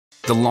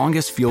The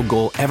longest field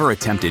goal ever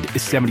attempted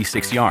is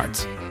 76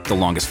 yards. The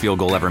longest field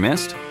goal ever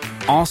missed?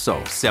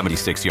 Also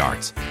 76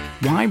 yards.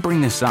 Why bring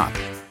this up?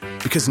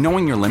 Because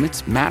knowing your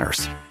limits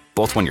matters,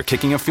 both when you're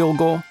kicking a field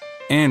goal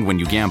and when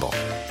you gamble.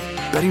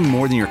 Betting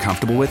more than you're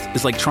comfortable with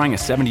is like trying a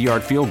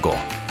 70-yard field goal.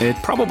 It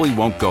probably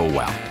won't go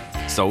well.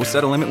 So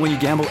set a limit when you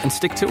gamble and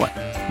stick to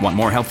it. Want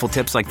more helpful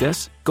tips like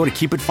this? Go to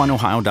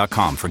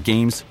keepitfunohio.com for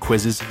games,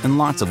 quizzes, and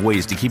lots of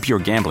ways to keep your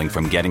gambling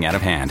from getting out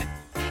of hand.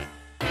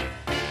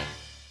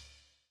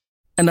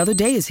 Another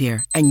day is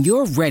here, and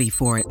you're ready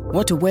for it.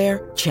 What to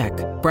wear? Check.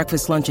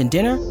 Breakfast, lunch, and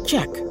dinner?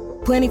 Check.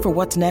 Planning for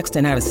what's next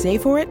and how to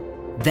save for it?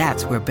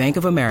 That's where Bank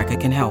of America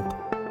can help.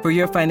 For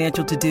your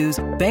financial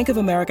to-dos, Bank of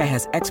America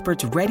has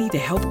experts ready to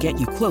help get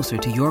you closer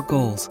to your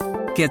goals.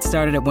 Get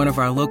started at one of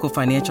our local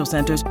financial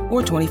centers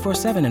or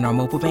 24/7 in our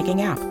mobile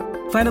banking app.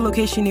 Find a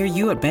location near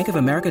you at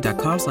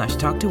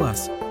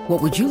bankofamerica.com/talktous.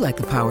 What would you like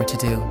the power to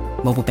do?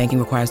 Mobile banking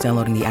requires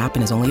downloading the app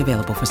and is only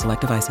available for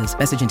select devices.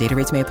 Message and data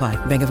rates may apply.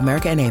 Bank of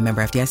America N.A.,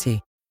 member FDIC.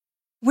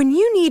 When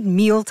you need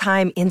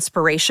mealtime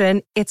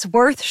inspiration, it's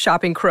worth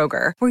shopping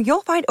Kroger, where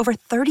you'll find over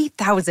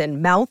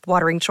 30,000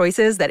 mouth-watering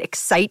choices that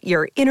excite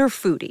your inner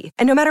foodie.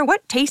 And no matter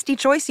what tasty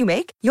choice you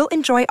make, you'll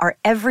enjoy our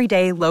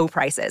everyday low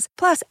prices,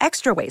 plus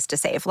extra ways to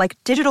save, like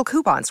digital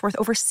coupons worth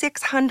over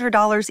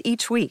 $600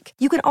 each week.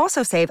 You can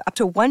also save up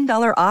to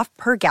 $1 off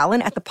per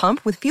gallon at the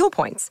pump with fuel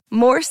points.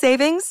 More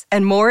savings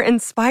and more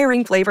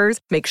inspiring flavors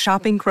make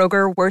shopping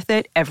Kroger worth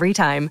it every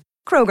time.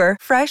 Kroger,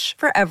 fresh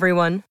for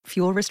everyone.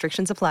 Fuel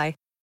restrictions apply.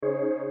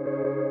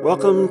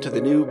 Welcome to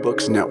the New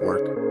Books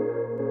Network.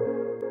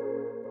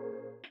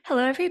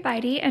 Hello,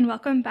 everybody, and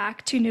welcome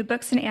back to New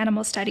Books in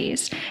Animal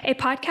Studies, a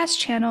podcast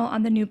channel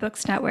on the New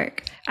Books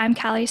Network. I'm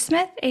Callie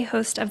Smith, a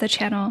host of the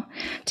channel.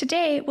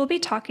 Today, we'll be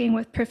talking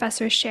with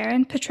Professor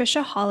Sharon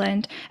Patricia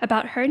Holland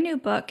about her new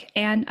book,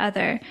 And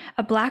Other,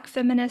 a Black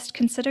feminist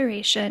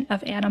consideration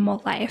of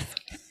animal life.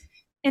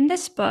 In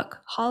this book,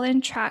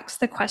 Holland tracks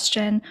the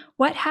question,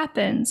 what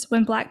happens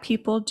when Black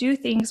people do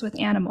things with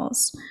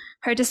animals?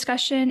 Her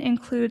discussion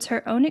includes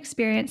her own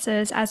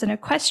experiences as an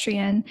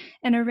equestrian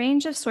and a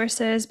range of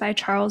sources by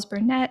Charles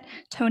Burnett,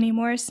 Toni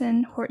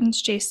Morrison,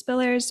 Hortense J.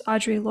 Spillers,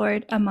 Audre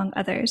Lorde, among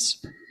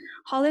others.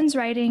 Holland's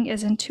writing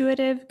is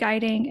intuitive,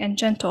 guiding, and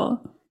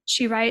gentle.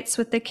 She writes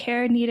with the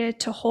care needed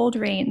to hold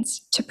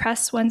reins, to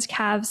press one's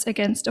calves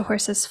against a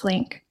horse's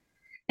flank.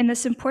 In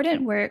this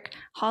important work,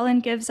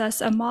 Holland gives us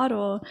a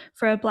model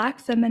for a Black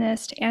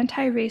feminist,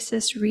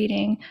 anti-racist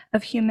reading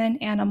of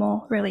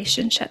human-animal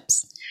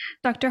relationships.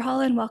 Dr.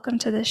 Holland, welcome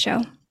to the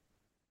show.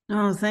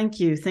 Oh, thank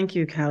you. Thank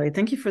you, Callie.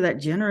 Thank you for that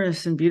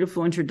generous and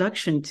beautiful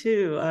introduction,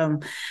 too.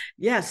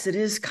 Yes, it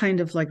is kind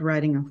of like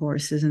riding a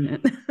horse, isn't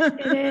it?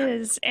 It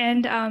is.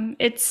 And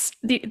it's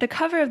the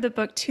cover of the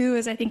book, too,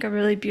 is, I think, a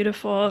really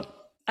beautiful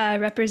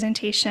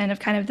representation of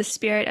kind of the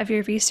spirit of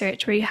your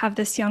research, where you have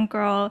this young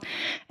girl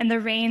and the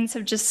reins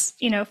have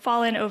just,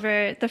 fallen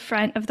over the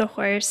front of the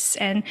horse,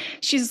 and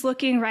she's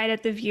looking right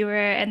at the viewer,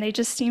 and they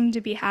just seem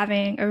to be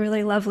having a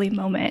really lovely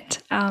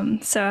moment.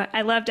 So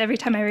I loved every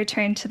time I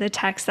returned to the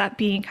text, that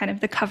being kind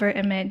of the cover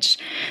image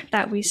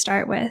that we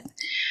start with.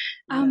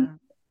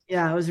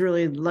 Yeah, I was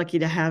really lucky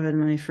to have it.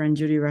 My friend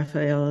Judy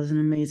Raphael is an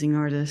amazing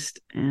artist,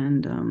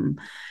 and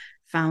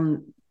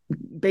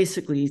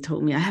basically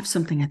told me, I have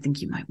something I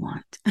think you might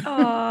want.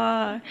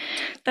 Oh,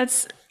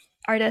 that's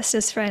artists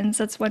as friends.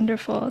 That's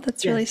wonderful.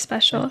 That's really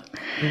special.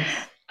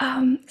 Yes.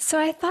 So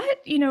I thought,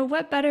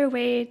 what better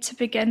way to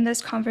begin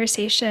this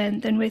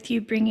conversation than with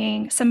you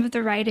bringing some of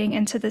the writing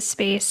into the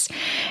space.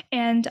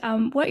 And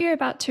what you're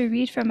about to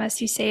read from us,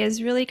 you say,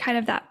 is really kind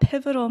of that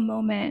pivotal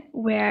moment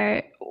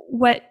where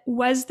what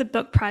was the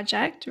book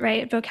project,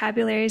 right?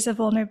 Vocabularies of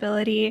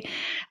Vulnerability,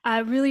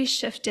 really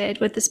shifted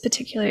with this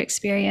particular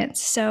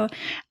experience. So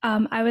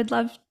I would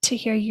love to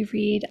hear you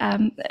read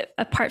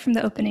apart from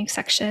the opening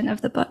section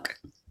of the book.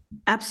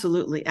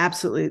 Absolutely.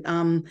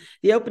 The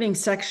opening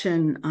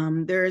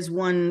section, there is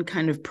one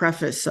kind of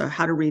preface,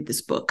 how to read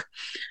this book.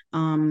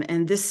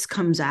 And this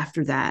comes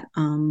after that.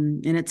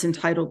 And it's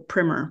entitled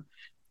Primer,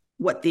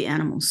 What the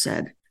Animals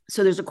Said.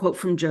 So there's a quote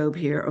from Job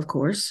here, of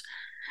course.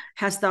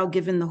 Hast thou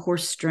given the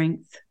horse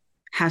strength?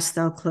 Hast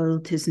thou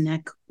clothed his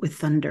neck with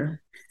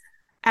thunder?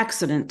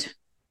 Accident.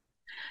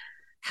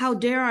 How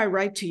dare I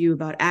write to you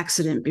about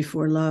accident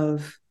before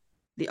love?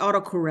 The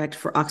autocorrect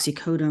for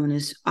oxycodone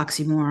is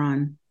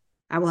oxymoron.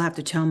 I will have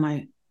to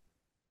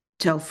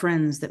tell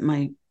friends that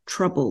my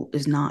trouble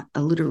is not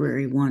a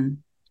literary one.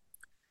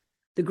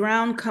 The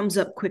ground comes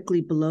up quickly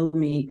below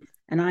me,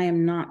 and I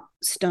am not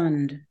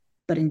stunned,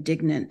 but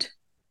indignant.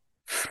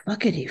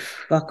 Fuckity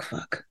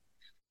fuck.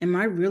 Am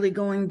I really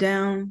going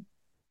down?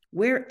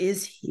 Where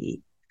is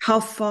he? How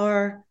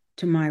far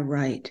to my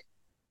right?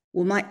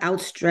 Will my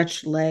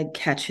outstretched leg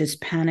catch his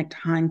panicked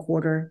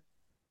hindquarter?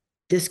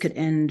 This could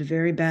end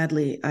very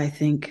badly, I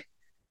think.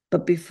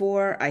 But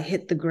before I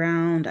hit the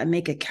ground, I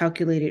make a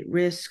calculated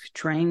risk,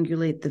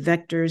 triangulate the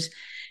vectors,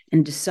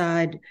 and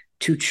decide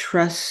to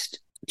trust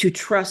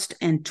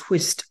and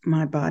twist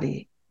my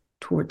body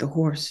toward the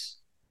horse.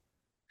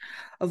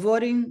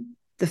 Avoiding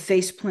the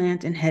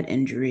faceplant and head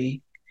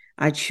injury,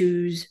 I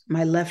choose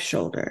my left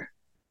shoulder.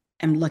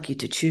 Am lucky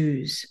to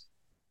choose.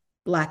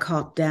 Black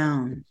Hawk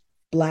down,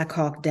 Black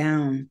Hawk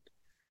down.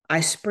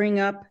 I spring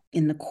up.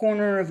 In the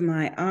corner of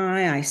my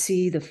eye, I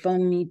see the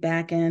foamy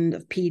back end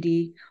of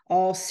Petey,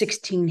 all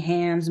 16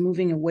 hands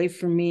moving away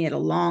from me at a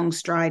long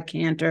stride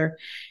canter,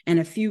 and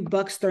a few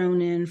bucks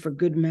thrown in for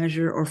good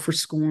measure or for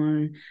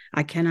scorn.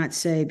 I cannot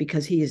say,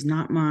 because he is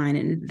not mine,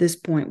 and at this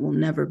point will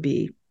never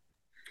be.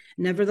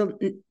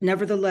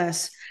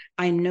 Nevertheless,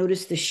 I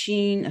notice the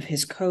sheen of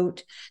his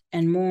coat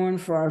and mourn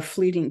for our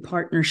fleeting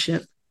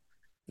partnership.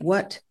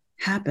 What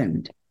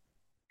happened?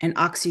 An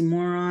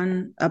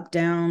oxymoron, up,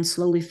 down,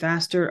 slowly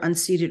faster,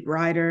 unseated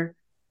rider.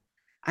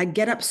 I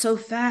get up so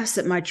fast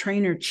that my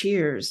trainer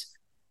cheers.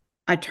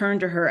 I turn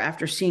to her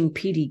after seeing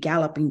Petey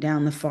galloping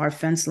down the far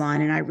fence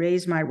line, and I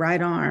raise my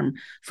right arm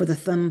for the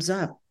thumbs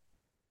up.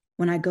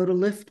 When I go to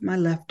lift my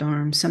left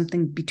arm,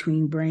 something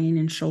between brain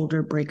and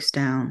shoulder breaks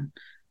down.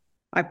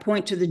 I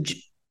point to the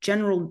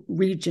general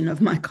region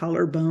of my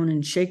collarbone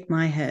and shake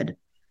my head.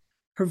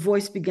 Her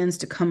voice begins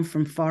to come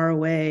from far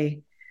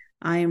away.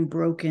 I am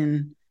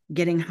broken,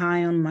 getting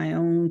high on my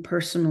own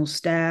personal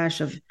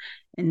stash of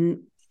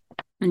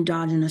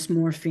endogenous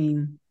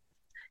morphine.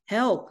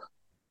 Help!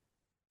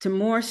 To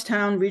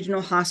Morristown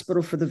Regional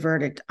Hospital for the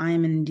verdict. I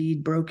am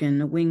indeed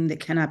broken, a wing that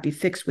cannot be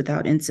fixed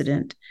without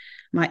incident.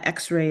 My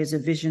x-ray is a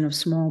vision of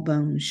small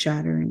bones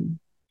shattering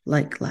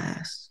like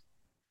glass.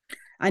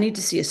 I need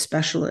to see a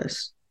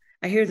specialist.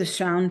 I hear the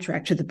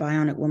soundtrack to The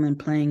Bionic Woman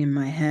playing in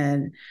my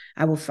head.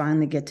 I will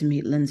finally get to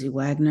meet Lindsay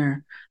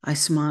Wagner. I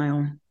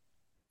smile.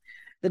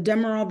 The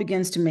Demerol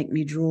begins to make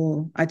me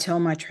drool. I tell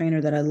my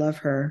trainer that I love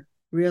her,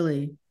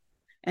 really,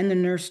 and the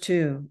nurse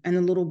too, and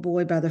the little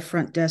boy by the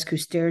front desk who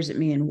stares at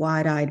me in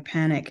wide-eyed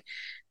panic,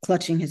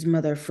 clutching his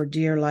mother for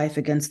dear life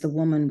against the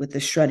woman with the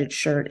shredded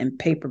shirt and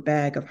paper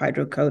bag of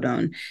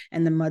hydrocodone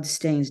and the mud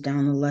stains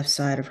down the left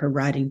side of her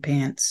riding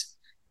pants.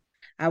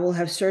 I will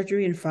have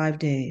surgery in 5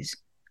 days.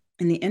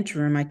 In the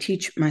interim, I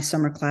teach my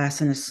summer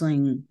class in a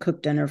sling,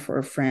 cook dinner for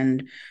a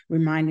friend,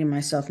 reminding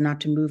myself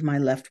not to move my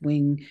left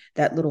wing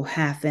that little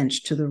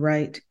half-inch to the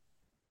right.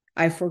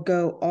 I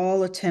forego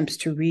all attempts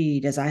to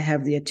read as I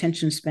have the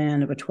attention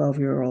span of a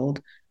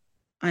 12-year-old.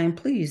 I am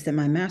pleased that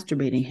my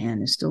masturbating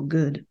hand is still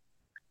good.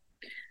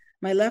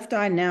 My left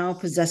eye now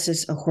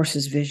possesses a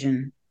horse's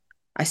vision.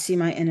 I see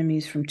my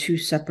enemies from 2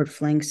 separate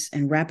flanks,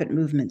 and rapid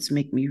movements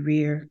make me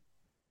rear.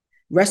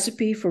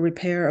 Recipe for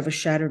repair of a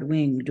shattered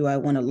wing. Do I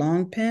want a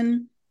long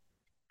pin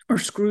or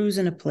screws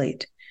in a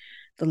plate?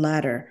 The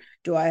latter.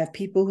 Do I have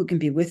people who can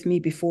be with me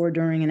before,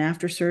 during, and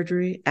after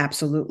surgery?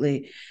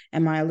 Absolutely.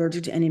 Am I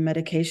allergic to any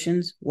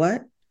medications?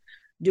 What?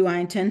 Do I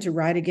intend to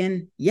ride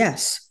again?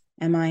 Yes.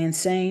 Am I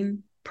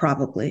insane?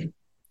 Probably.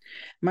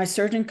 My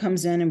surgeon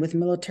comes in, and with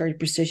military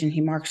precision,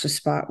 he marks the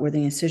spot where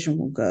the incision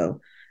will go,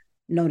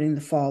 noting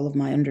the fall of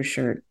my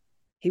undershirt.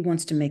 He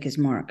wants to make his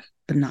mark,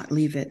 but not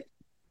leave it.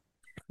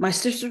 My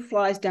sister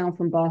flies down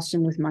from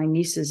Boston with my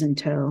nieces in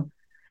tow.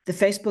 The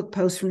Facebook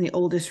post from the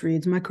oldest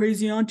reads, "My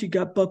crazy auntie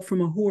got bucked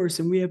from a horse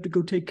and we have to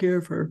go take care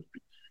of her."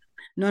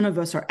 None of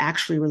us are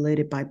actually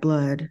related by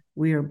blood.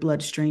 We are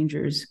blood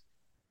strangers.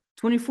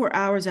 24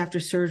 hours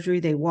after surgery,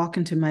 they walk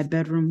into my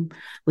bedroom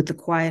with the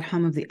quiet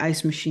hum of the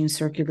ice machine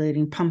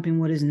circulating, pumping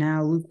what is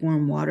now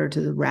lukewarm water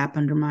to the wrap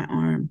under my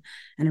arm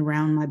and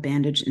around my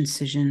bandaged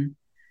incision.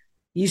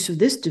 Use of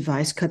this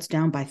device cuts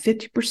down by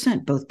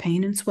 50% both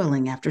pain and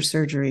swelling after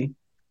surgery.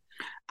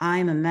 I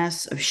am a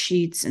mess of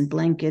sheets and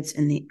blankets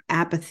in the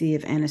apathy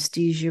of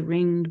anesthesia,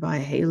 ringed by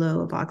a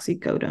halo of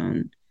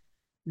oxycodone.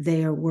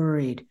 They are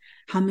worried.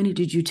 How many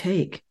did you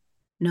take?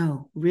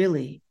 No,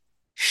 really.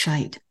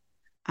 Shite.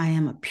 I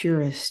am a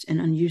purist and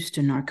unused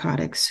to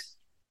narcotics.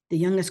 The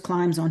youngest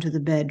climbs onto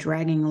the bed,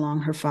 dragging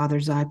along her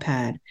father's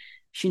iPad.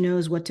 She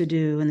knows what to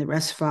do, and the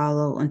rest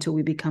follow until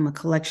we become a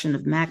collection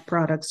of MAC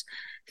products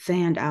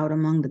fanned out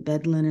among the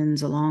bed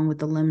linens, along with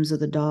the limbs of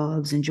the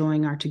dogs,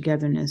 enjoying our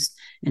togetherness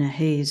in a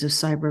haze of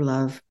cyber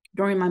love.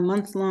 During my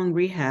month-long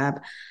rehab,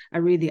 I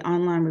read the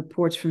online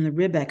reports from the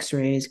rib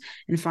x-rays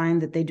and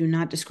find that they do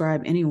not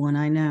describe anyone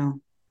I know.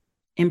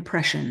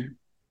 Impression.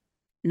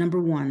 Number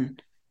 1,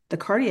 the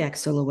cardiac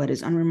silhouette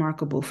is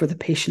unremarkable for the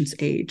patient's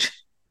age.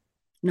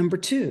 Number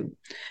 2,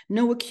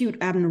 no acute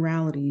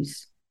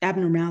abnormalities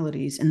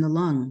in the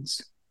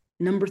lungs.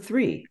 Number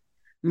 3,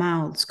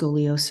 mild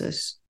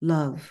scoliosis.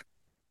 Love.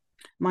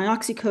 My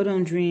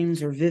oxycodone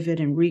dreams are vivid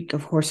and reek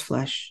of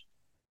horseflesh.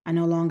 I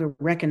no longer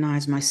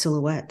recognize my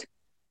silhouette.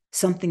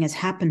 Something has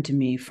happened to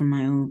me of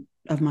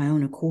my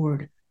own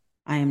accord.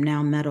 I am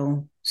now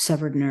metal,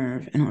 severed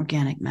nerve, and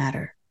organic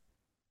matter.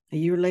 A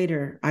year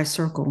later, I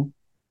circle,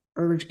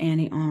 urge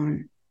Annie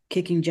on,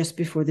 kicking just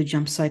before the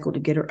jump cycle to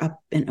get her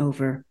up and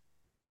over.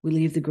 We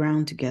leave the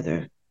ground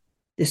together.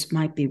 This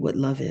might be what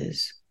love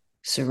is.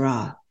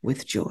 Sirrah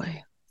with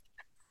joy.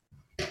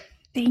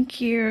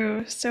 Thank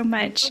you so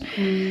much.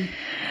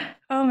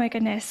 Oh my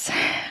goodness.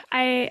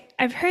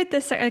 I've heard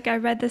this, like I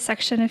read this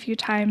section a few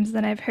times,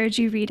 then I've heard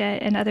you read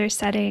it in other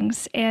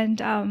settings.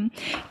 And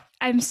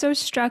I'm so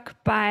struck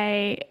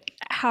by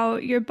how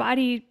your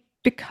body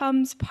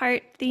becomes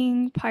part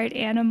thing, part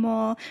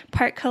animal,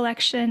 part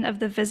collection of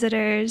the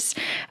visitors.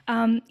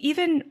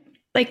 Even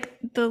like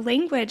the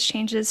language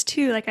changes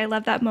too. Like I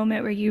love that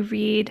moment where you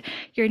read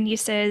your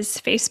niece's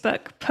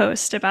Facebook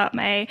post about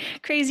my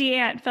crazy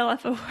aunt fell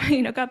off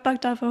got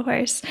bucked off a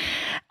horse.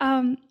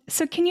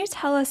 So can you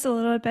tell us a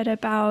little bit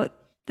about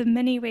the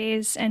many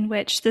ways in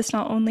which this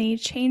not only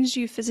changed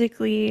you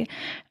physically,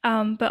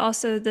 but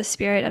also the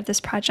spirit of this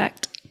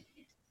project?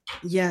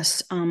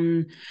 Yes.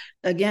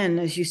 Again,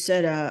 as you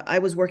said, I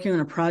was working on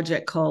a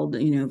project called,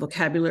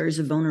 Vocabularies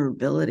of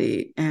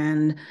Vulnerability.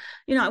 And,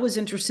 I was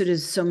interested,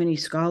 as so many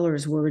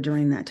scholars were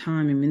during that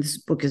time. I mean, this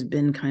book has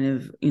been kind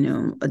of,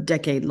 a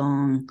decade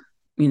long,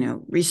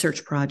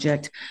 research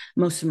project.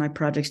 Most of my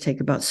projects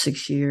take about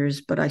 6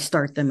 years, but I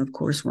start them, of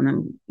course,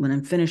 when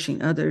I'm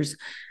finishing others.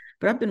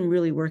 But I've been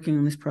really working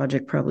on this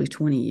project probably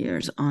 20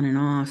 years on and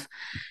off.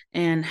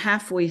 And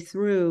halfway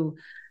through,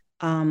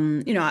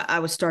 I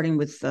was starting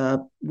with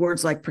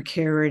words like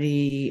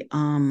precarity,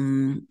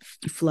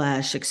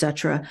 flesh,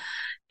 etc.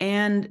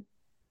 And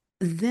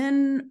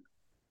then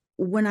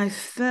when I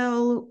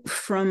fell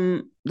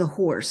from the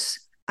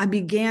horse, I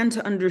began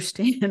to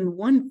understand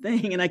one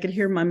thing, and I could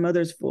hear my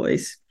mother's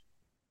voice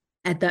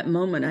at that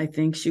moment. I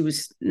think she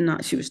was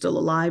still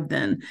alive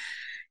then.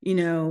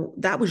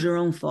 That was your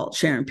own fault,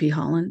 Sharon P.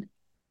 Holland,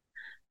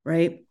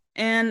 right?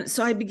 And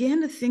so I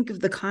began to think of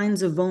the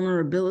kinds of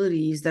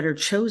vulnerabilities that are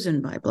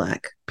chosen by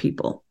Black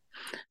people,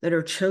 that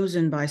are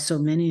chosen by so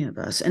many of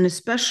us, and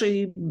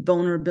especially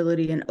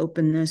vulnerability and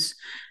openness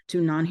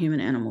to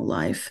non-human animal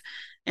life.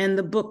 And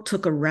the book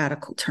took a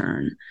radical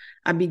turn.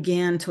 I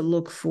began to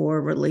look for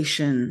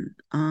relation.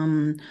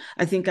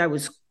 I think I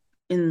was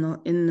in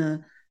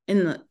the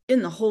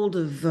hold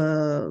of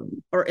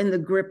or in the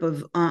grip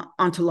of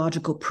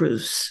ontological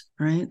proofs,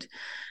 right?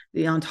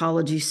 The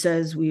ontology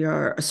says we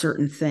are a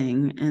certain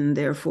thing, and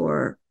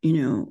therefore,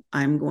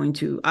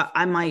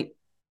 I might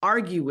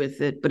argue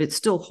with it, but it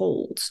still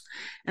holds.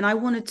 And I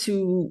wanted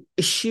to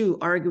eschew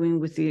arguing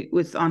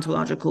with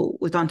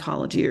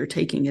ontology or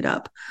taking it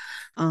up.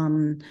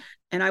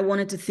 And I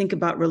wanted to think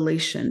about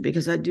relation,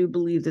 because I do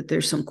believe that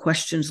there's some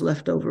questions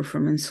left over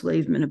from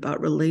enslavement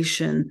about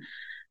relation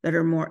that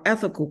are more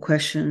ethical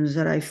questions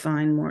that I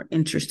find more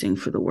interesting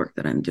for the work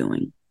that I'm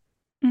doing.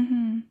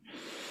 Mm-hmm.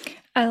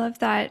 I love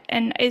that.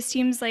 And it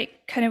seems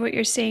like kind of what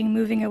you're saying,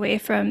 moving away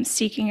from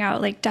seeking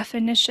out like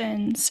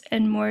definitions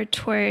and more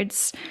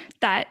towards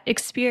that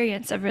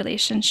experience of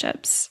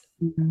relationships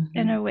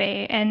in a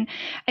way. And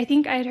I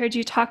think I had heard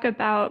you talk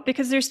about,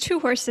 because there's two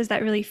horses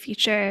that really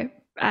feature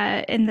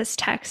in this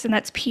text, and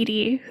that's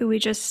Petey, who we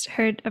just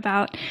heard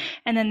about,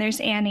 and then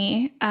there's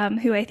Annie,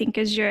 who I think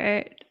is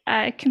your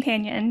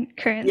companion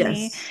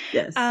currently.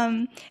 Yes.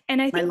 And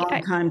I think my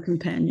longtime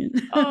companion.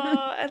 Oh,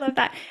 I love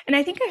that. And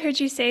I think I heard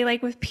you say,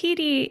 like with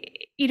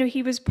Petey,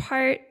 he was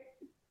part,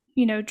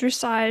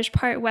 dressage,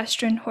 part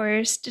Western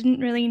horse, didn't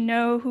really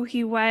know who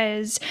he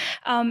was,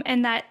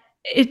 and that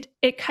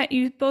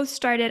you both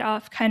started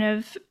off kind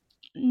of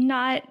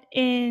not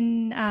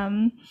in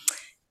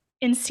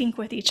sync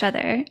with each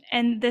other.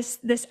 And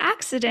this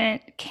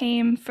accident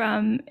came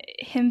from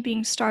him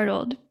being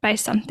startled by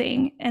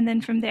something. And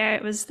then from there,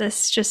 it was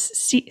this just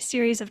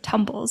series of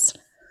tumbles.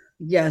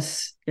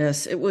 Yes.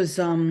 It was,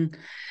 he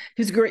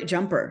was a great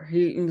jumper.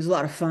 He was a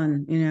lot of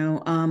fun,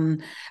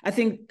 I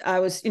think I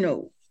was,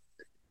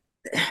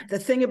 the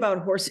thing about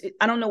horse,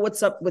 I don't know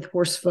what's up with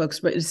horse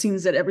folks, but it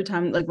seems that every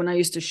time, like when I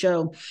used to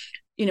show,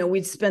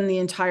 we'd spend the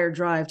entire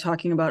drive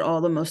talking about all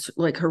the most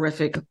like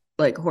horrific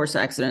like horse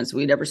accidents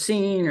we'd ever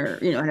seen, or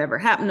had ever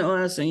happened to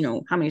us,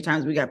 or how many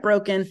times we got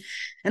broken.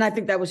 And I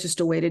think that was just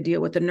a way to deal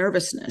with the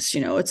nervousness.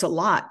 It's a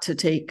lot to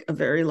take a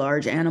very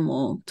large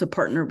animal to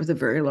partner with a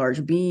very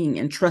large being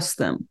and trust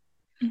them,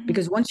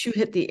 because once you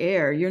hit the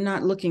air, you're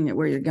not looking at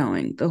where you're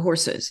going, the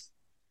horse is.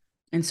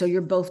 And so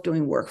you're both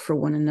doing work for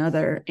one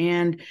another.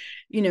 And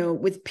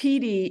with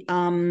Petey,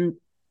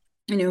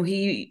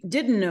 he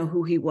didn't know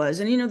who he was.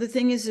 And, the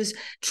thing is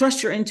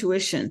trust your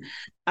intuition.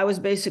 I was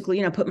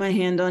basically, put my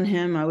hand on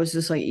him. I was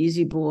just like,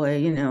 easy boy,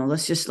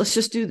 let's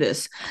just do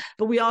this.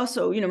 But we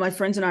also, my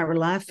friends and I were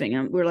laughing,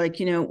 and we're like,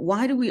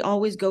 why do we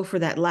always go for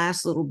that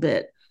last little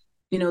bit?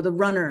 The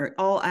runner,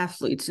 all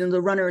athletes, and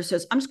the runner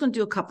says, I'm just going to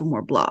do a couple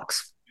more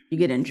blocks. You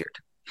get injured.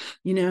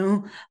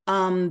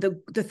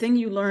 The thing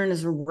you learn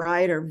as a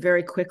rider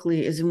very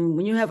quickly is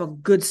when you have a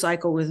good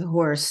cycle with a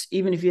horse,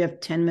 even if you have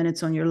 10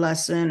 minutes on your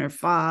lesson or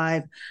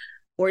 5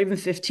 or even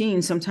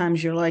 15,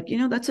 sometimes you're like,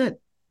 that's it.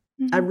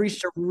 I've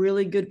reached a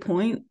really good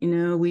point.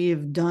 We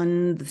have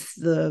done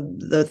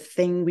the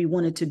thing we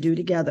wanted to do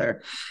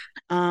together.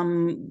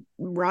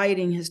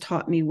 Riding has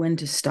taught me when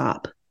to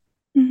stop,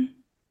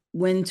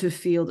 when to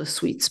feel the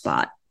sweet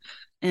spot.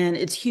 And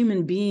it's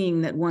human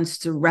being that wants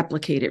to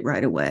replicate it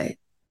right away.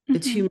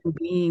 It's human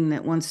being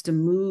that wants to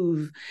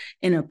move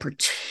in a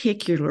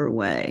particular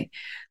way.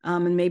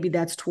 And maybe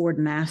that's toward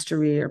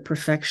mastery or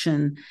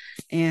perfection.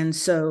 And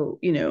so,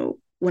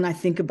 when I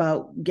think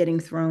about getting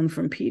thrown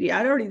from Petey,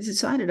 I'd already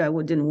decided I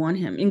didn't want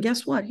him. And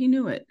guess what? He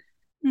knew it.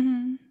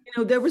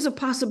 There was a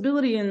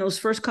possibility in those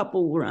first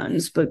couple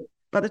runs, but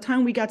By the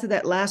time we got to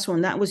that last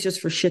one, that was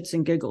just for shits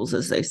and giggles,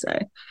 as they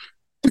say.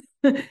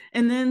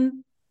 And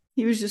then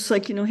he was just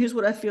like, here's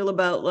what I feel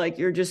about like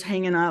you're just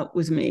hanging out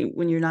with me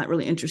when you're not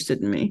really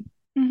interested in me.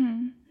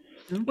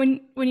 Mm-hmm.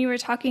 When you were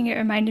talking, it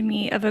reminded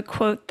me of a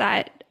quote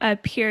that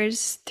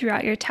appears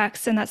throughout your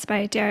text, and that's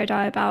by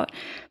Derrida, about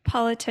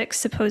politics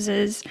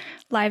supposes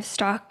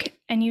livestock.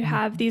 And you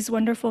have these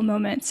wonderful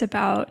moments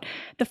about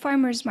the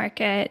farmer's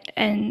market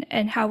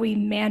and how we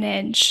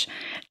manage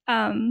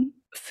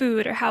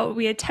food, or how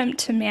we attempt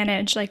to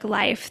manage like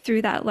life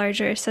through that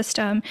larger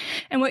system.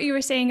 And what you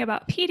were saying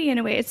about Petey, in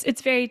a way,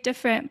 it's very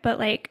different, but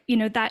like,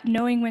 that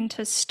knowing when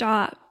to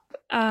stop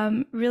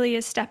really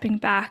is stepping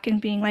back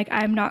and being like,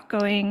 I'm not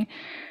going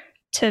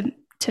to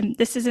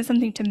this isn't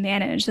something to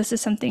manage. This is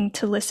something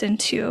to listen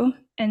to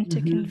and to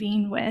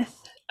convene with.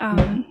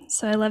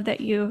 So I love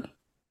that you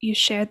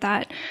shared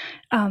that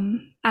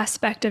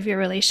aspect of your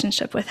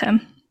relationship with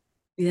him.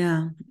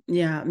 Yeah.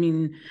 I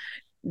mean,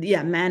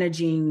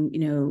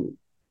 managing,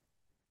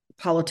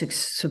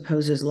 politics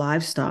supposes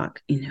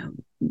livestock,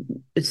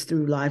 it's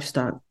through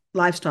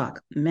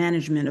livestock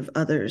management of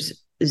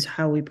others is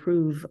how we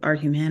prove our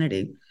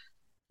humanity.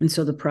 And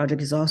so the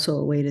project is also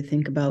a way to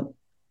think about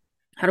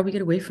how do we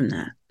get away from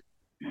that?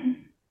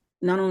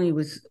 Not only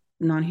with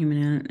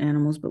non-human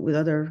animals, but with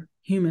other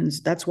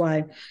humans. That's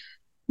why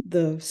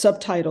the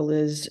subtitle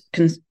is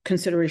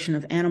consideration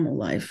of animal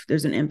life.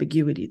 There's an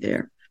ambiguity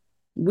there.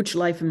 Which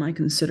life am I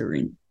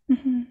considering?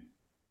 Mm-hmm.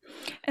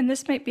 And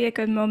this might be a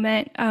good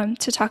moment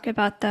to talk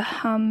about the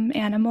hum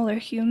animal or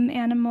hum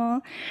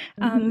animal.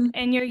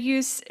 And your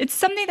use, it's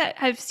something that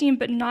I've seen,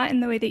 but not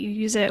in the way that you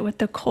use it with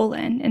the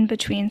colon in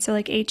between. So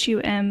like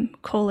HUM :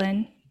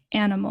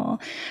 animal.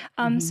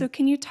 So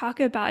can you talk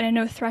about, and I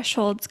know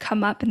thresholds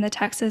come up in the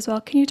text as well.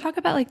 Can you talk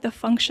about like the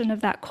function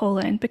of that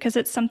colon? Because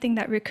it's something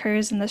that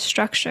recurs in the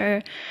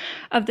structure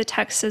of the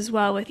text as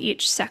well, with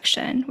each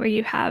section where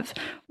you have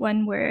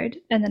one word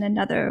and then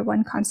another,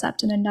 one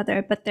concept and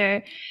another, but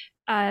they're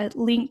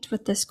linked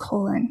with this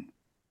colon.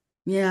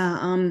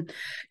 Yeah.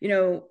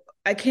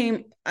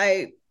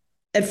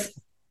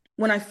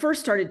 When I first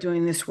started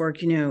doing this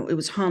work, it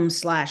was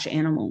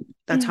hum/animal.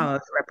 That's how I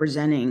was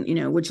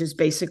representing, which is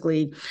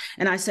basically,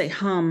 and I say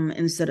hum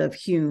instead of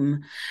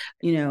hum,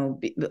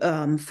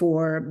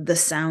 for the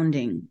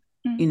sounding,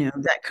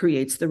 that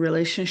creates the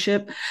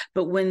relationship.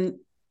 But when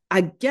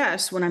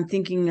I'm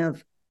thinking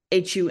of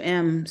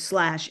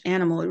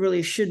HUM/animal, it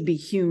really should be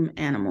hum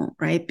animal,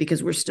 right?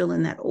 Because we're still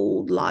in that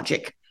old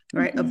logic,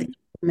 right, of the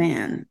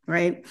man,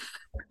 right?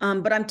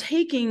 But I'm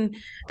taking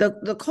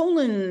the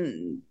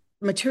colon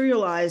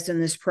materialized in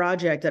this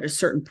project at a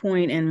certain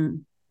point,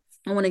 and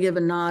I want to give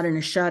a nod and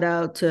a shout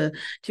out to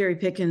Terry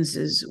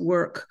Pickens's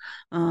work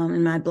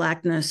in My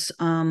Blackness,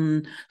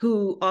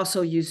 who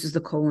also uses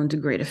the colon to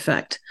great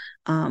effect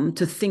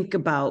to think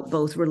about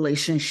both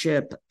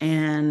relationship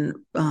and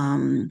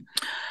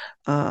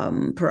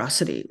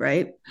porosity,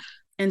 right?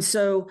 And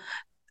so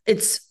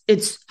it's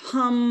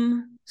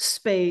hum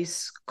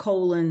space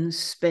colon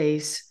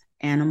space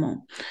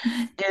animal.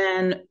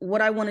 And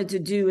what I wanted to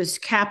do is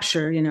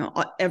capture,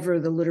 ever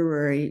the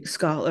literary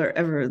scholar,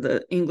 ever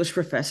the English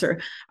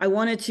professor, I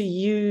wanted to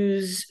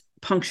use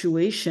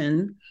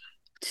punctuation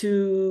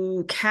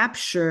to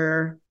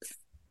capture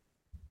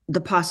the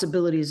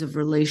possibilities of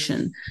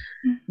relation,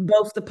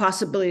 both the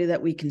possibility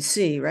that we can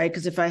see, right?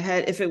 Because if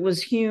it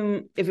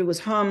was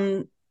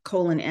hum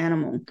colon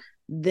animal,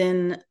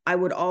 then I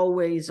would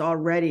always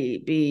already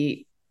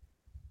be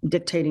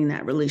dictating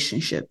that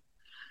relationship.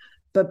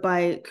 But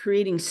by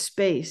creating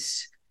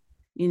space,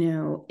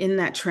 in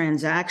that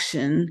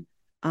transaction,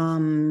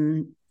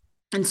 and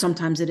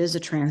sometimes it is a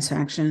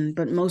transaction,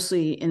 but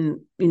mostly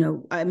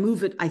I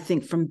move it, I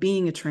think, from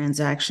being a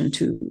transaction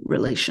to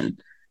relation,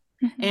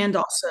 and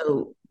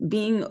also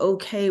being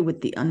okay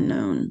with the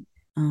unknown,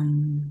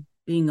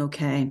 being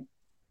okay.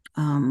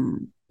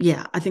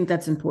 I think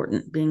that's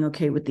important, being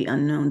okay with the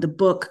unknown. The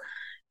book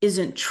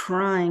isn't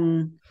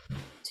trying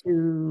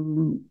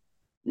to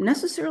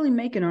necessarily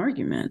make an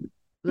argument.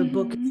 The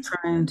book is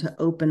trying to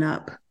open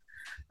up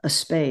a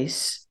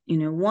space.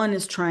 One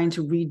is trying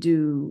to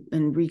redo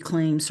and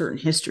reclaim certain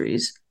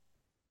histories,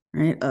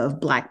 right, of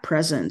Black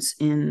presence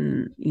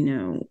in,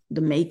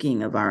 the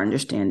making of our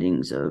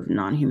understandings of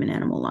non-human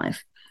animal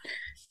life.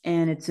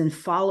 And it's in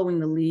following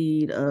the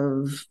lead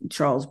of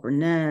Charles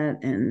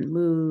Burnett and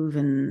Move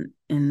and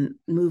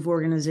Move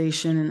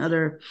organization and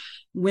other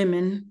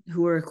women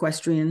who are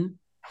equestrians.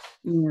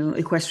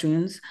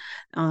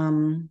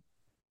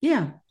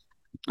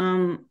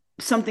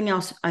 Something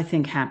else I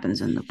think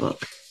happens in the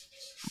book.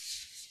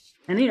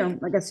 And,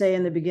 like I say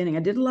in the beginning, I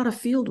did a lot of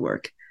field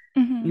work.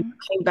 Came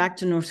back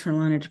to North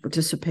Carolina to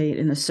participate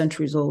in a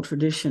centuries-old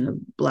tradition of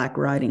Black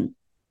writing.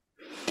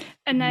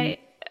 And I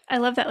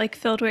love that, like,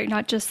 field work,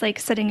 not just like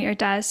sitting at your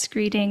desk,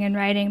 reading and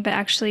writing, but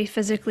actually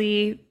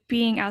physically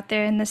being out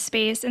there in the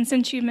space. And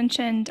since you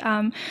mentioned,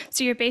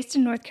 so you're based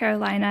in North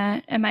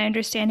Carolina, and my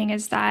understanding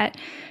is that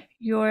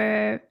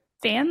your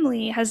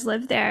family has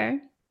lived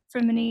there for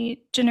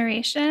many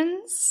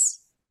generations.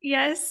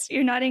 Yes,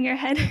 you're nodding your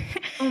head.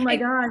 Oh my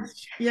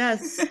gosh.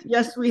 Yes.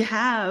 Yes, we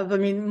have. I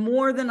mean,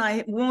 more than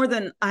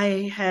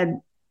I had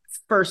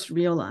first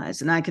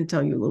realized. And I can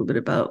tell you a little bit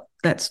about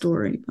that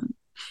story.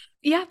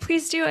 Yeah,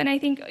 please do. And I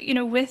think,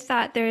 with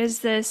that, there is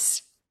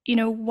this,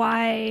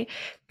 why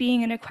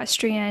being an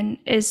equestrian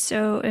is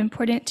so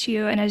important to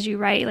you. And as you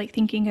write, like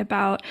thinking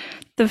about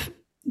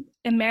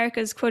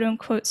America's quote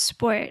unquote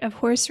sport of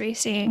horse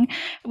racing,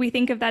 we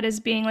think of that as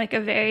being like a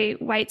very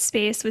white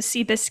space with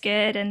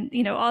Seabiscuit and,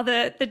 all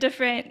the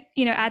different,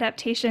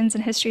 adaptations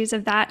and histories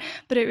of that.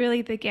 But it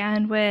really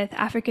began with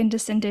African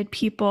descended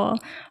people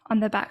on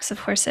the backs of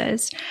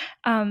horses.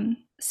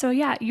 So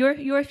yeah,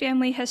 your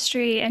family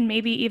history, and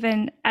maybe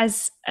even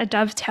as a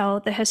dovetail,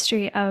 the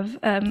history of,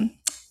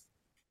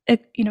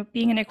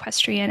 being an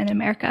equestrian in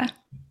America.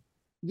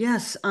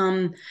 Yes.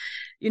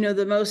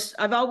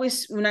 I've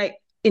always,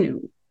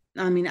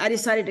 I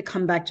decided to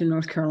come back to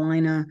North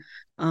Carolina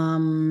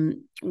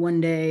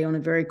one day on a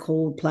very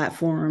cold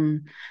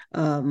platform,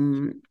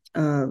 train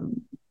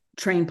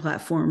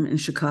platform in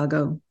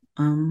Chicago,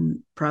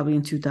 probably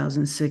in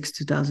 2006,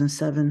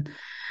 2007.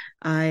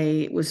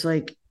 I was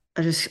like,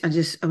 I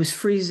was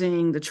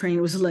freezing. The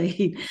train was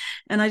late.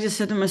 And I just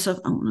said to myself,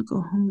 I want to go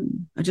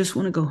home. I just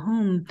want to go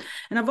home.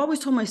 And I've always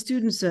told my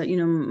students that,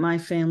 my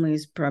family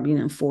is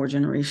probably, 4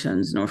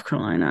 generations, North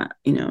Carolina,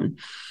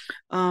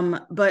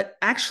 but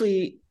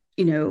actually,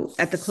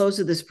 at the close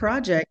of this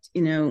project,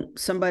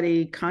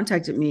 somebody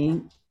contacted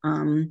me,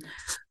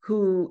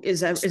 who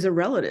is a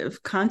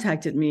relative,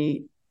 contacted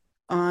me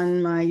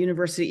on my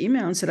university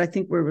email and said, I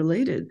think we're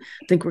related.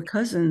 I think we're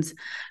cousins.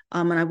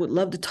 And I would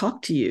love to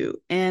talk to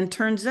you. And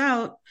turns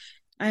out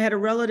I had a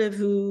relative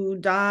who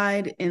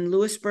died in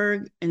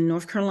Lewisburg in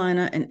North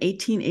Carolina in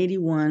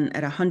 1881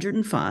 at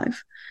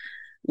 105,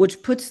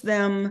 which puts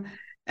them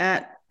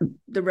at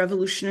the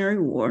Revolutionary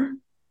War.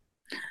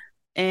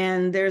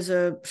 And there's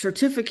a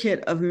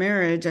certificate of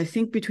marriage, I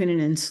think, between an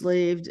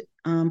enslaved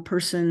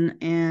person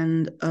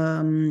and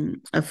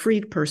a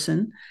freed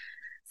person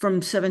from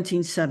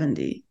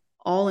 1770,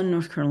 all in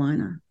North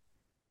Carolina,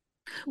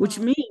 which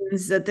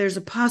means that there's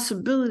a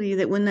possibility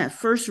that when that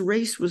first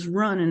race was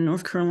run in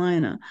North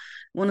Carolina,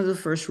 one of the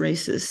first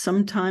races,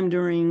 sometime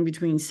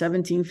between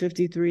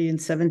 1753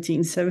 and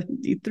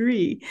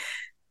 1773,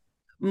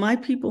 my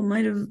people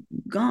might have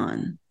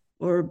gone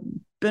or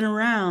been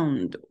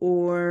around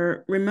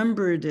or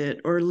remembered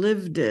it or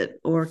lived it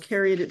or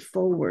carried it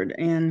forward.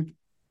 And,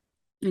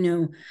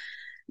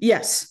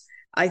 yes,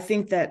 I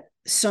think that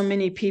so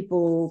many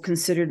people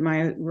considered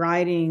my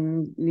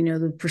writing,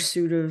 the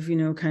pursuit of,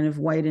 kind of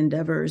white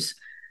endeavors.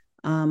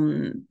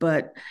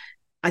 But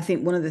I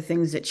think one of the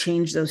things that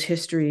changed those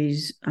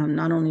histories,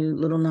 not only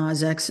Little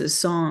Nas X's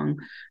song,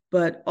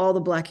 but all the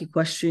Black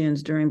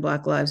equestrians during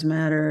Black Lives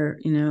Matter,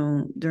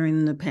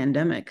 during the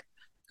pandemic,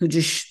 who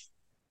just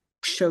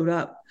showed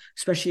up,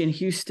 especially in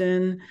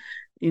Houston,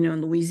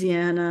 in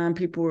Louisiana, and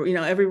people were,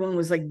 everyone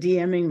was like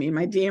DMing me.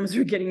 My DMs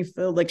were getting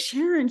filled, like,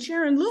 Sharon,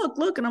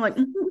 look. And I'm like,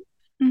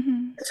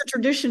 it's a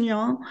tradition,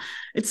 y'all.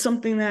 It's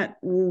something that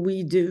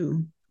we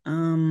do.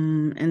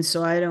 And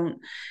so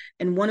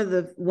and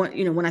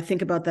when I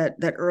think about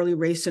that early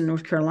race in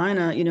North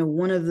Carolina,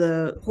 one of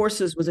the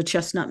horses was a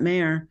chestnut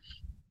mare,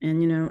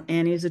 and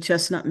Annie is a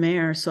chestnut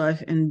mare. So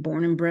I've been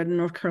born and bred in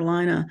North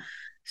Carolina.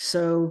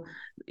 So,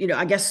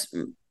 I guess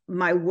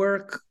my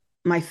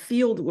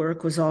field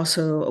work was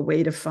also a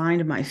way to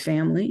find my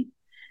family,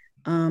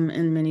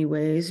 in many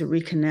ways, to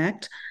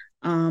reconnect.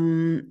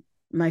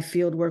 My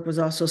field work was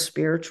also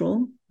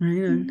spiritual, right?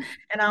 And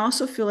I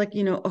also feel like,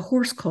 a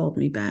horse called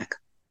me back.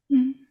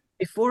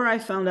 Before I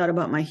found out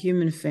about my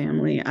human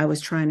family, I was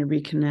trying to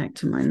reconnect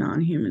to my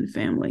non-human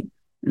family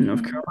in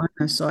North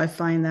Carolina. So I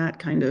find that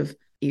kind of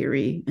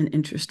eerie and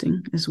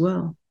interesting as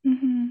well.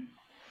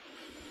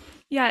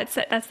 Yeah,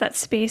 that's that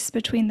space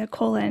between the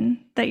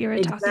colon that you were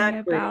talking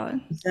about.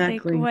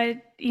 Exactly.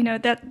 Like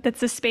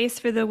that's the space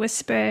for the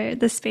whisper,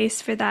 the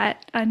space for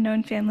that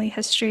unknown family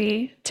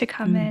history to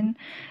come in.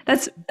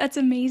 That's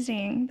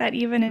amazing that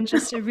even in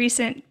just a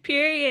recent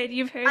period,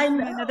 you've heard from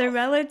another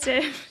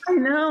relative. I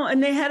know.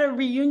 And they had a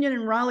reunion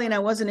in Raleigh and I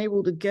wasn't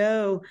able to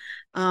go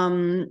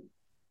because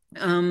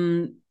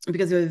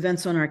of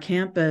events on our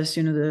campus,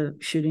 the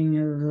shooting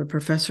of a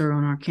professor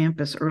on our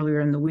campus earlier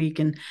in the week.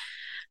 And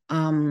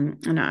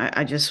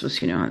I just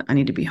was, I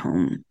need to be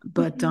home,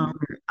 but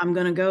I'm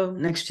going to go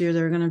next year.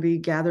 They're going to be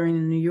gathering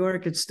in New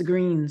York. It's the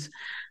Greens,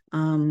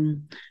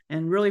 and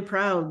really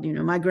proud.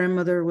 My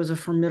grandmother was a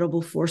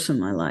formidable force in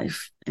my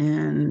life,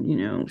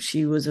 and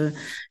she was a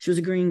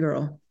Green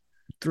girl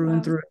through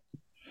and through.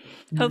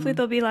 Hopefully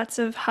there'll be lots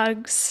of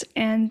hugs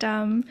and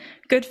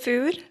good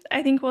food.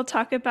 I think we'll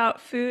talk about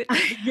food.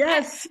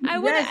 Yes. I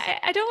don't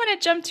want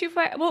to jump too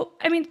far. Well,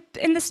 I mean,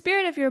 in the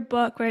spirit of your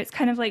book, where it's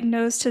kind of like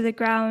nose to the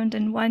ground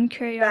and one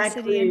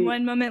curiosity and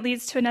one moment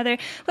leads to another,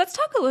 let's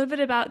talk a little bit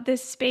about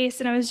this space.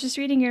 And I was just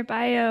reading your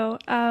bio.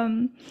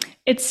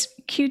 It's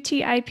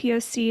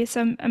QTIPOC,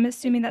 so I'm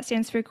assuming that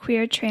stands for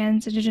Queer,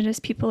 Trans, Indigenous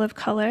People of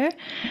Color,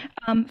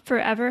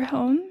 Forever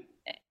Home.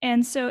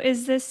 And so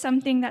is this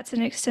something that's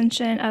an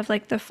extension of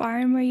like the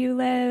farm where you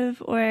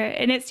live?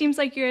 And it seems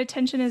like your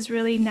attention is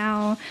really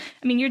now,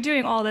 I mean, you're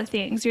doing all the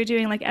things, you're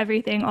doing like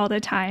everything all the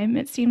time,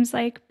 it seems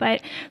like,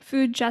 but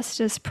Food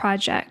Justice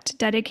Project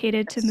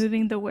dedicated to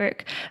moving the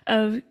work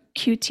of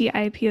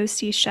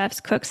QTIPOC chefs,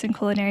 cooks, and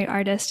culinary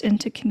artists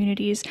into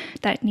communities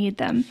that need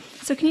them.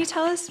 So can you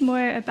tell us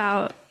more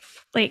about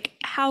like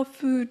how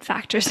food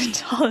factors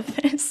into all of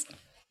this?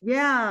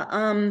 Yeah,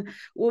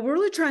 well, we're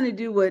really trying to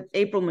do what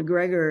April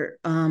McGregor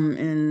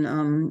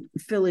in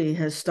Philly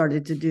has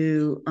started to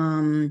do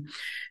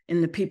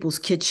in the People's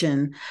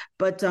Kitchen.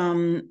 But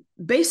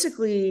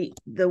basically,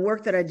 the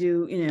work that I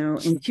do,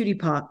 in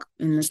QTPOC,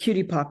 in the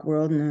QTPOC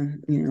world,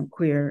 in the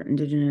queer,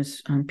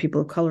 indigenous, people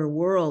of color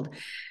world,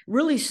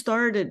 really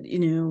started,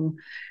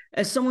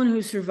 as someone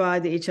who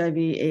survived the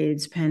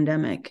HIV/AIDS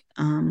pandemic.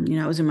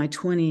 I was in my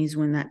 20s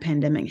when that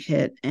pandemic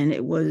hit, and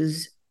it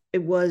was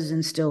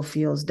and still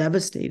feels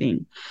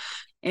devastating.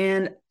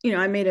 And,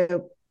 I made I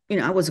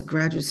was a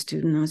graduate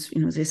student. I was,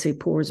 as they say,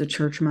 poor as a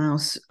church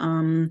mouse.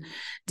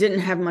 Didn't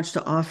have much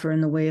to offer in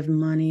the way of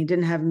money,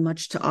 didn't have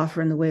much to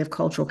offer in the way of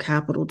cultural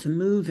capital to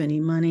move any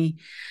money.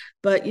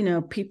 But,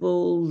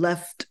 people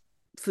left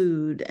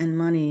food and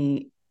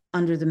money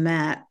under the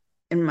mat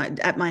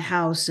at my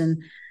house,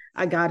 and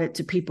I got it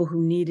to people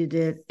who needed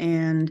it.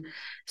 And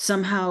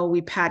somehow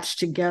we patched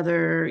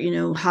together,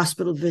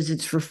 hospital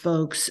visits for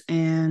folks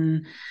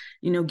and,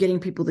 getting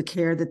people the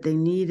care that they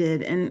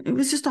needed. And it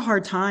was just a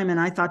hard time. And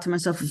I thought to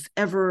myself, if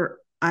ever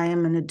I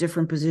am in a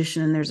different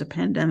position and there's a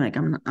pandemic,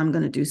 I'm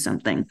going to do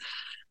something.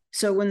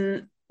 So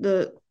when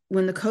the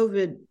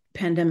COVID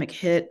pandemic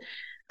hit,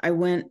 I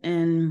went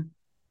and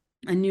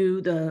I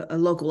knew a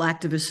local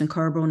activist in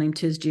Carbo named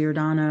Tiz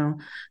Giordano.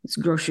 It's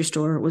a grocery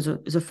store. Was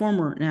a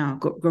former now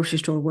grocery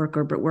store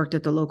worker, but worked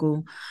at the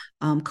local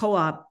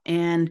co-op.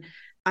 And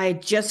I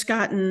had just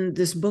gotten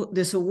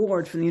this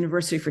award from the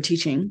University for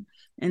Teaching.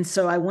 And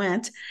so I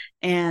went,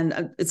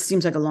 and it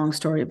seems like a long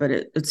story, but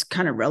it's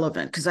kind of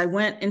relevant because I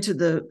went into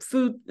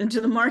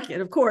the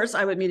market. Of course,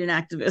 I would meet an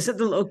activist at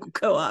the local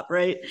co-op,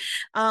 right?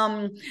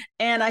 And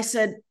I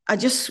said, I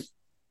just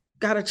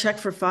got a check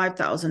for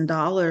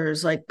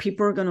 $5,000. Like,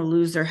 people are going to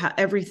lose their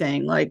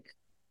everything. Like,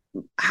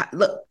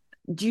 look,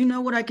 do you know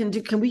what I can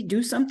do? Can we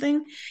do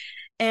something?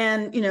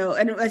 And,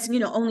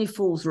 only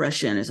fools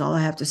rush in is all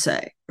I have to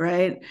say,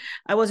 right?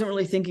 I wasn't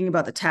really thinking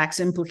about the tax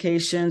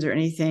implications or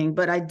anything,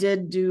 but I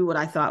did do what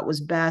I thought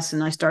was best.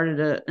 And I started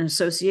an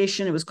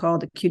association. It was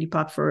called the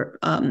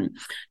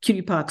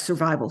QTPOC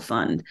Survival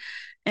Fund.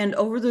 And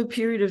over the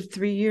period of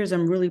 3 years,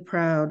 I'm really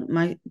proud.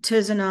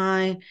 Tiz and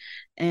I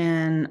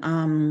and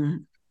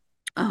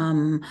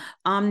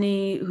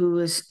Omni, who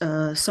is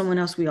someone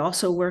else we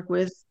also work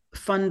with,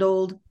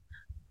 funneled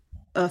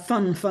over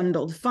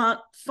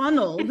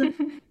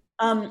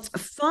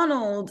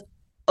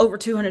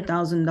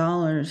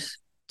 $200,000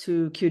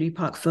 to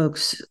QTPOC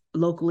folks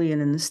locally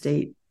and in the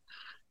state.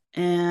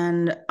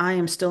 And I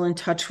am still in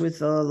touch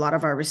with a lot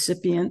of our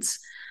recipients.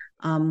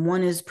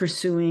 One is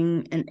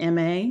pursuing an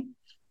MA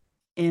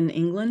in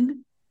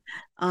England.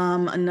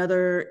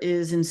 Another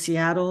is in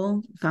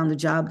Seattle, found a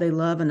job they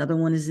love. Another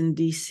one is in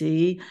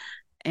DC.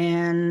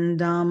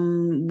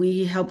 And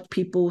we helped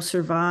people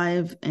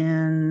survive,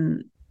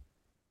 and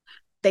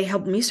they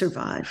helped me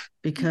survive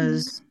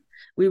because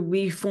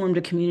we formed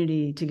a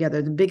community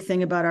together. The big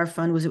thing about our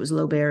fund was it was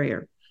low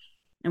barrier.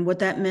 And what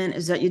that meant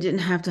is that you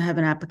didn't have to have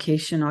an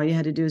application. All you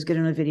had to do is get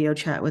on a video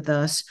chat with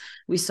us.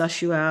 We suss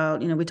you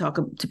out. We talk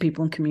to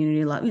people in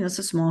community a lot. It's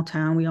a small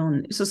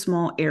town. It's a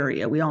small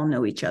area. We all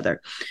know each other.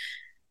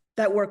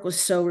 That work was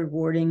so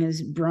rewarding.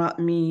 It's brought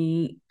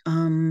me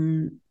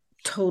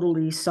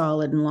totally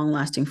solid and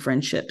long-lasting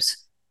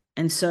friendships.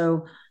 And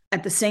so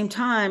at the same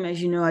time,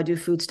 as you know, I do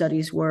food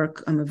studies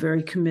work. I'm a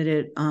very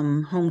committed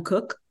home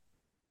cook.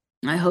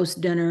 I host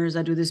dinners.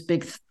 I do this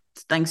big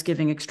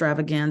Thanksgiving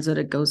extravaganza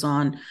that goes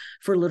on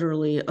for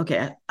literally,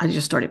 I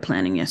just started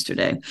planning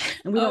yesterday.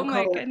 And we don't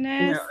call it,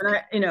 goodness.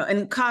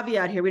 And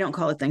caveat here, we don't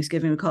call it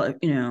Thanksgiving. We call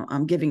it,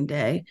 Giving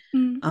Day.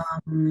 And,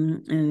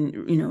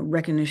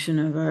 recognition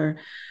of our,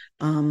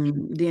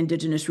 the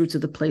indigenous roots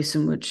of the place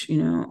in which,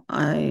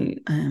 I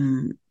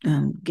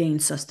gain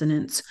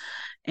sustenance.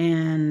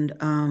 And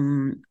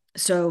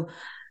so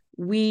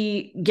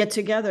we get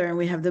together and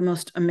we have the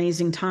most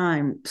amazing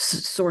time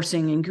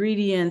sourcing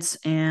ingredients.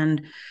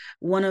 And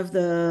one of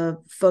the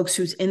folks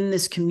who's in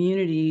this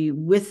community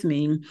with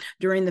me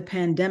during the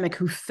pandemic,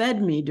 who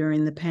fed me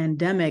during the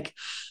pandemic,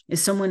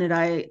 is someone that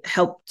I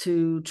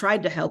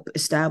tried to help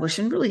establish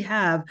and really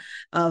have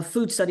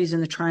food studies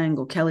in the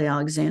Triangle, Kelly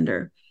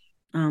Alexander.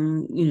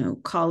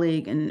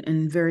 Colleague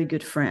and very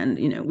good friend.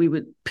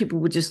 People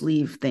would just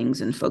leave things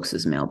in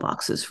folks'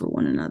 mailboxes for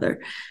one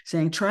another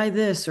saying, try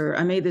this, or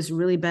I made this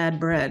really bad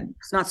bread.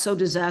 It's not so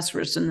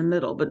disastrous in the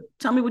middle, but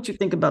tell me what you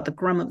think about the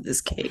crumb of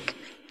this cake.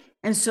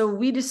 And so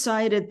we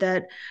decided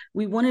that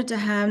we wanted to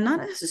have not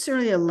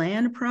necessarily a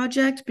land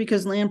project,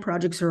 because land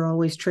projects are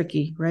always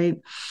tricky, right?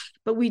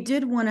 But we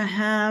did want to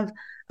have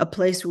a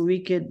place where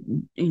we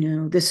could,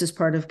 this is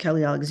part of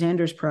Kelly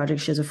Alexander's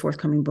project. She has a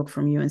forthcoming book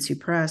from UNC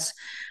Press,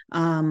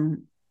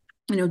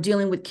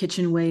 dealing with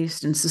kitchen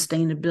waste and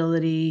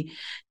sustainability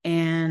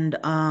and,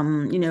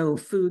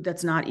 food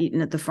that's not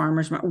eaten at the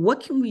farmer's market.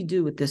 What can we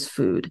do with this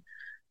food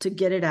to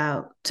get it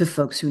out to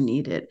folks who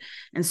need it?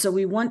 And so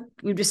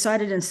we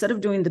decided, instead of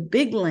doing the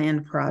big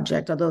land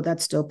project, although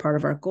that's still part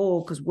of our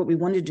goal, because what we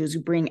wanted to do is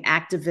bring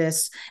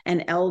activists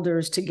and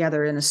elders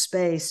together in a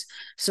space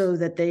so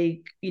that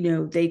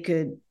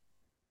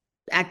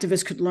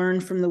activists could learn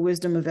from the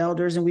wisdom of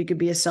elders, and we could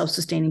be a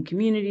self-sustaining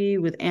community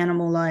with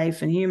animal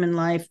life and human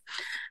life.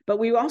 But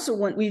we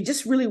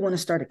just really want to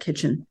start a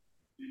kitchen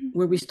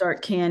where we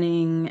start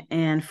canning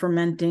and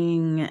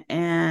fermenting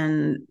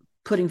and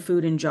putting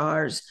food in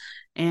jars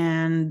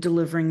and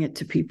delivering it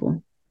to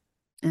people.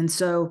 And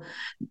so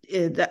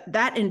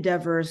that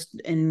endeavor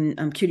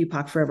in Cutie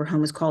Pock Forever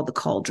Home is called The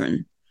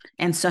Cauldron,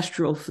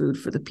 ancestral food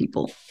for the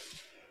people.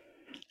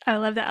 I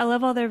love that. I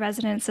love all the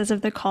resonances of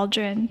the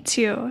cauldron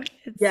too.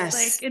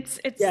 It's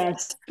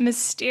it's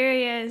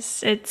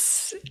mysterious.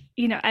 It's,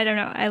 I don't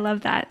know. I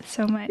love that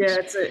so much.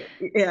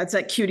 It's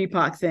that Cutie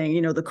Pock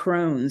thing, the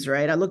crones,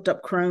 right? I looked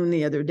up crone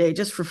the other day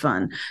just for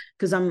fun,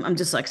 because I'm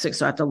dyslexic,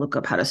 so I have to look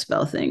up how to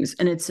spell things.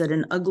 And it said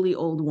an ugly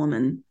old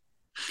woman.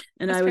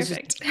 And that's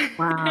perfect. Just,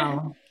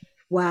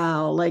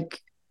 wow.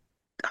 Like,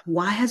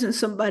 why hasn't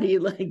somebody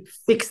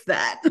fixed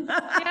that?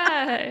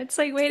 Yeah, it's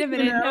like, wait a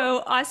minute,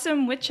 no,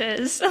 awesome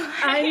witches.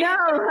 I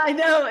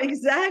know,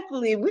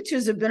 exactly.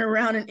 Witches have been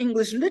around in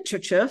English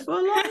literature for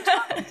a long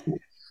time.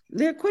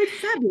 They're quite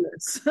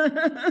fabulous.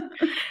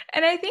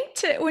 And I think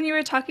when you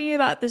were talking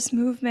about this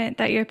movement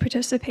that you're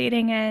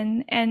participating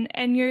in,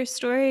 and your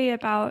story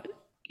about,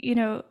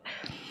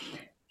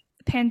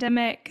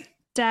 pandemic,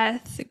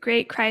 death,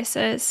 great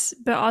crisis,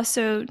 but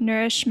also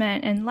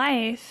nourishment and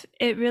life,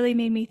 it really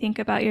made me think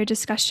about your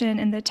discussion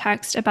in the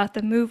text about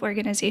the MOVE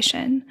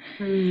organization.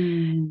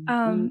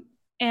 Mm-hmm.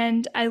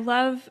 And I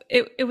love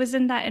it. It was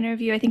in that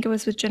interview, I think it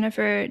was with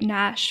Jennifer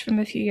Nash from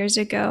a few years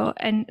ago,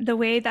 and the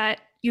way that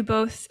you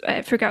both,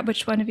 I forgot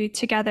which one of you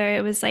together,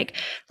 it was like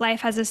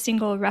life has a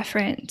single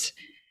referent.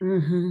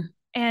 Mm-hmm.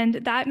 And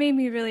that made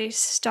me really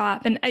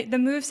stop. And the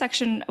MOVE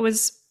section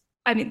was,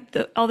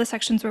 all the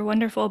sections were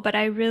wonderful, but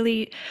I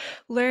really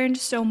learned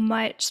so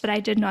much that I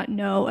did not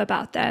know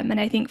about them. And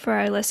I think for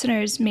our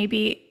listeners,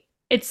 maybe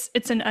it's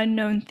an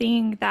unknown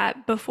thing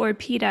that before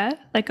PETA,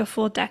 like a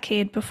full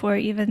decade before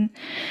even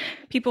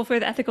People for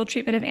the Ethical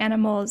Treatment of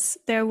Animals,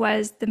 there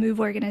was the MOVE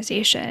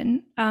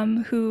organization,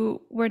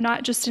 who were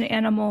not just an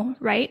animal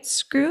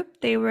rights group,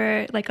 they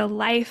were like a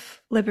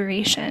life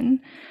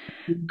liberation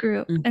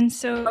group. And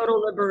so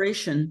total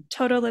liberation.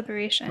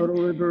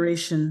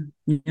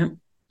 Yep.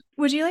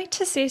 Would you like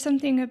to say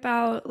something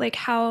about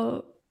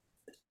how,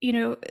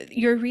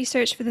 your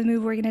research for the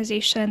MOVE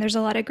organization? There's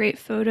a lot of great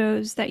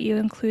photos that you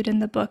include in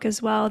the book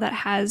as well that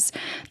has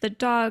the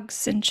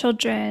dogs and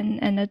children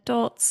and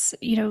adults,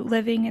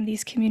 living in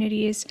these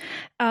communities.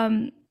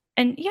 And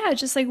yeah,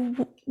 just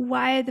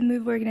why the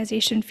MOVE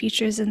organization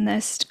features in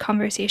this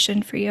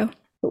conversation for you.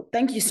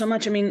 Thank you so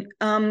much.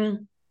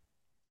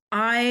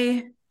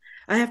 I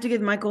have to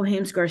give Michael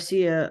Hames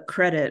Garcia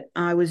credit.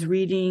 I was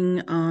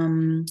reading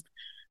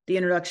the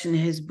introduction to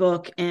his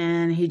book,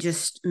 and he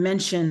just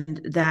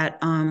mentioned that,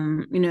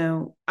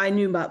 I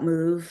knew about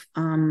MOVE.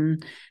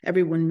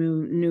 Everyone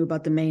knew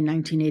about the May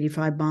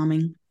 1985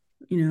 bombing,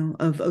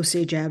 of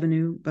Osage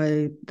Avenue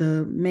by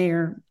the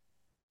mayor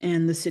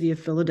and the city of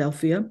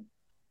Philadelphia.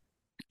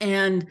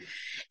 And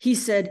he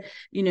said,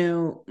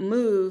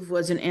 MOVE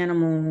was an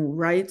animal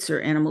rights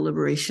or animal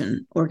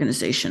liberation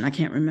organization. I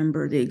can't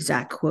remember the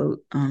exact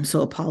quote,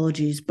 so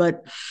apologies.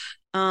 But,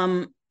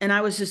 and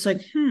I was just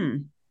like,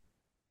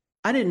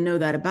 I didn't know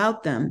that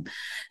about them.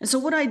 And so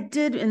what I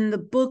did in the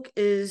book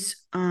is,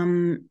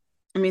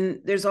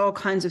 there's all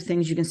kinds of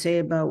things you can say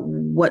about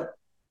what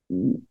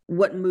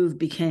MOVE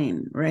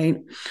became, right?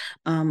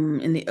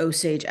 In the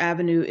Osage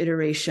Avenue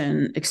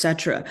iteration, et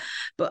cetera.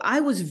 But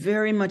I was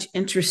very much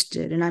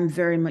interested, and I'm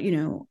very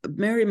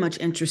much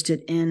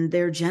interested in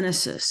their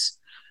genesis.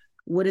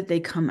 What did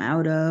they come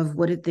out of?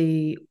 What did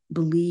they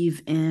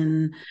believe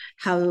in?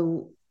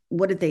 Whom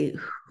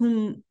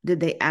did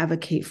they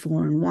advocate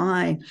for, and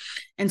why?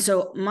 And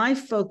so my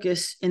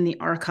focus in the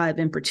archive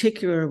in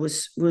particular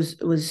was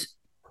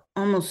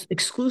almost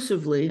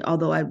exclusively,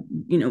 although I,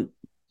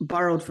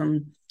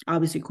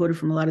 quoted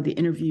from a lot of the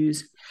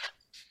interviews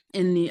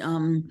in the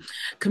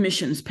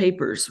commission's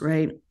papers,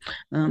 right?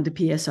 The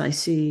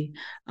PSIC,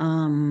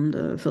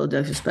 the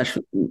Philadelphia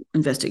Special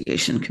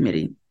Investigation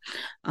Committee,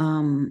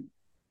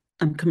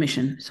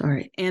 commission,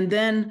 sorry. And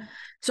then,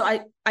 so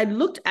I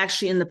looked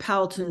actually in the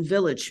Powelton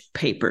Village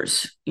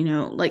papers,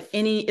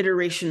 any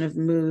iteration of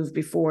MOVE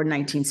before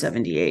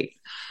 1978.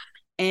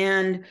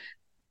 And,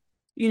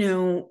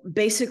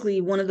 basically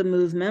one of the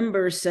MOVE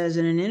members says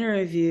in an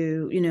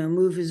interview,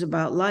 MOVE is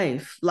about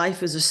life.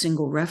 Life is a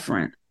single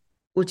referent.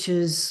 which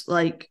is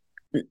like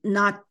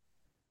not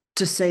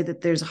to say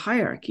that there's a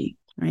hierarchy,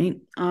 right?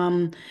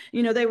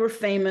 They were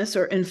famous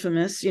or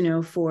infamous,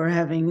 for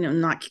having,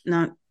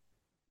 not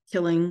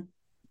killing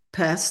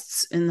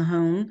pests in the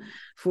home,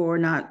 for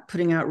not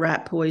putting out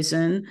rat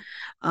poison,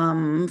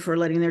 for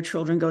letting their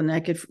children go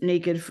naked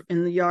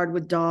in the yard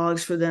with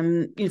dogs, for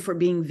them, for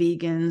being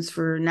vegans,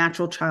 for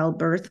natural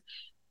childbirth.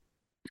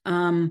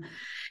 And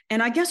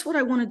I guess what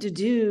I wanted to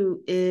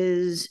do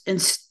is, and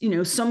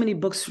so many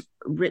books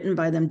written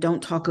by them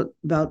don't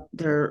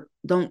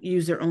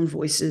use their own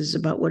voices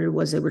about what it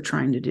was they were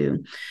trying to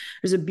do.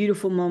 There's a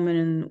beautiful moment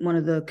in one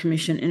of the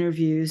commission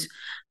interviews.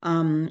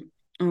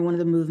 One of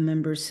the MOVE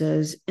members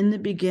says, in the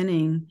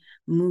beginning,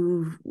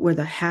 MOVE were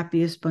the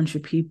happiest bunch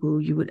of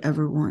people you would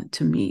ever want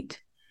to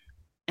meet.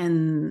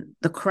 And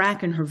the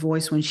crack in her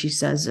voice when she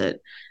says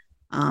it,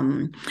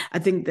 I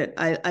think that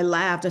I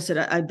laughed. I said,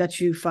 I bet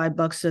you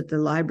 $5 at the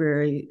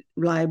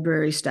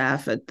library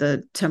staff at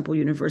the Temple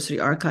University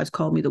Archives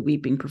called me the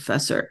weeping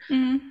professor.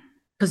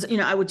 Because,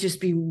 I would just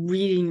be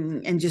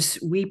reading and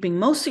just weeping,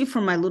 mostly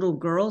for my little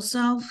girl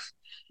self,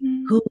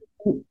 who,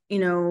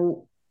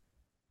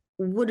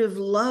 would have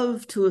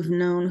loved to have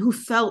known, who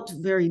felt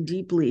very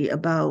deeply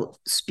about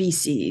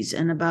species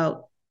and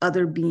about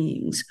other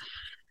beings.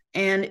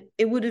 And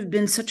it would have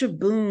been such a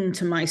boon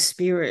to my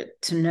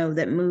spirit to know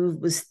that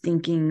MOVE was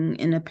thinking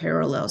in a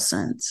parallel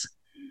sense.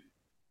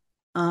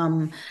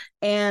 And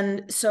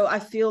so I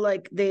feel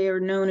like they are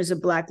known as a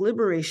Black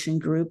liberation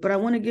group, but I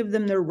want to give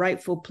them their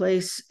rightful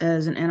place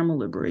as an animal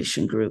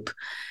liberation group.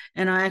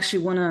 And I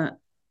actually want to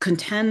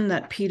contend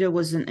that PETA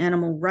was an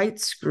animal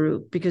rights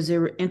group because they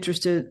were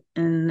interested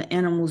in the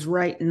animal's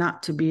right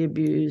not to be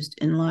abused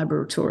in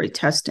laboratory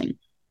testing.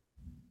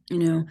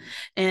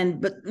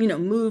 But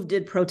MOVE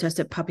did protest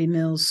at puppy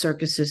mills,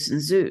 circuses,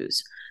 and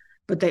zoos,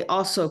 but they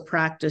also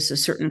practice a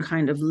certain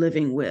kind of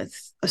living with,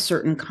 a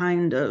certain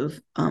kind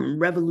of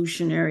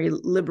revolutionary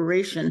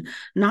liberation,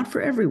 not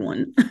for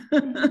everyone.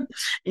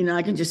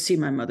 I can just see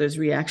my mother's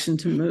reaction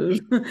to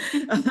MOVE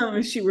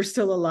if she were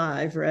still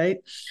alive, right?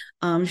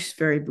 She's a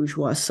very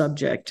bourgeois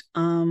subject.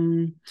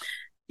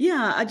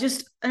 I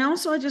just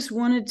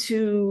wanted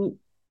to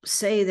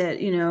say that,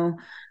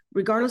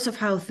 regardless of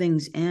how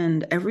things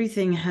end,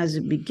 everything has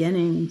a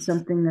beginning,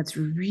 something that's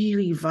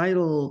really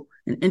vital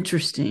and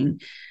interesting.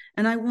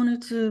 And I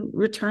wanted to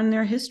return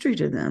their history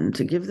to them,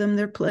 to give them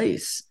their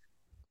place.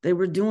 They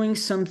were doing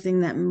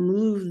something that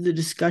moved the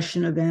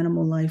discussion of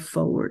animal life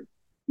forward,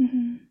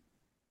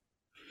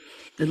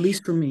 at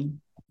least for me.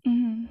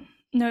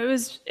 No,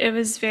 it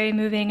was very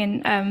moving.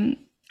 And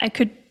I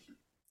could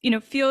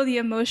feel the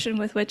emotion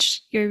with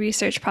which your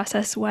research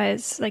process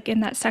was, like in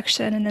that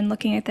section, and then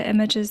looking at the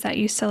images that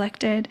you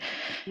selected.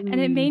 And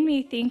it made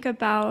me think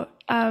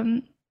about,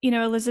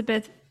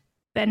 Elizabeth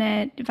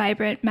Bennett,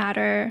 Vibrant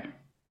Matter.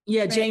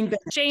 Yeah, right? Jane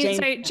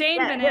Bennett. Jane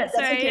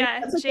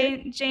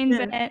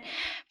Bennett,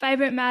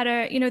 Vibrant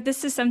Matter.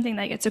 This is something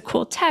like, it's a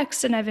cool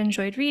text and I've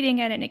enjoyed reading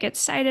it and it gets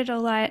cited a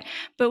lot.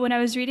 But when I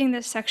was reading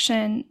this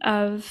section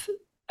of,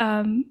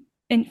 from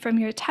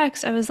your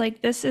text, I was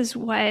like, this is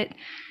what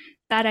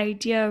that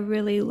idea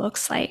really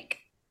looks like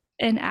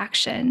in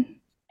action.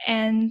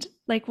 And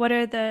like, what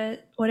are the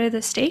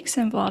stakes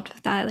involved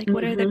with that? Like,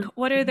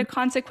 what are the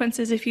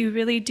consequences if you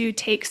really do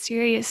take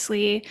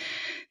seriously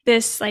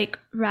this like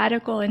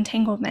radical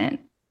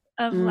entanglement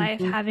of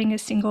life having a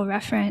single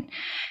referent?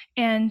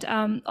 And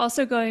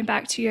also going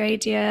back to your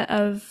idea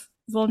of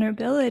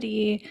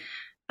vulnerability,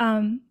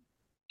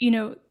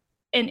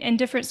 in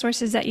different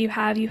sources that you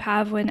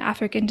have when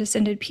African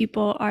descended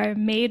people are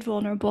made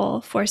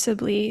vulnerable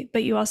forcibly,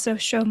 but you also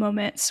show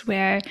moments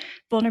where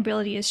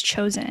vulnerability is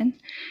chosen.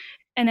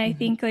 And I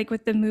think like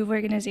with the MOVE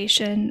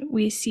organization,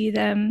 we see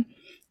them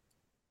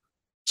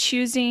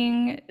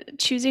choosing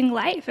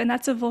life, and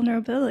that's a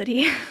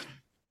vulnerability.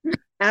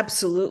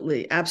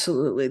 Absolutely.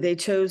 They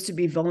chose to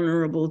be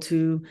vulnerable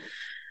to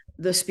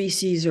the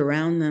species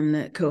around them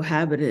that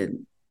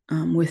cohabited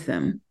with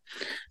them.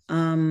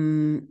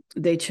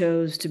 They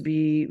chose to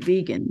be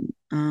vegan.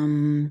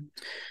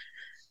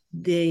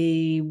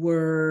 They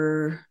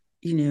were,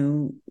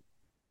 I'm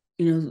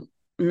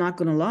not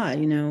going to lie,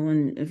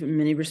 and in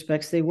many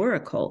respects they were a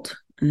cult.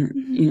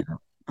 And,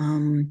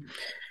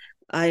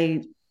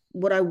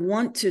 what I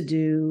want to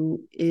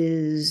do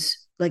is,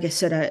 like I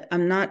said,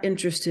 I'm not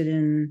interested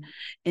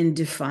in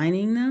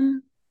defining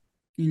them.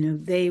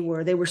 They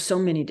were so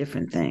many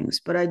different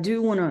things, but I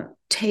do want to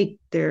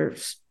take their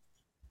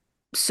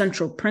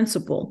central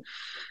principle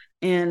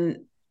and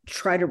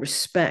try to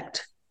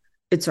respect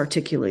its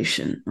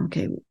articulation.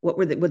 Okay, what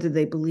did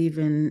they believe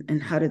in,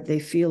 and how did they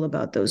feel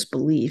about those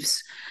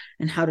beliefs,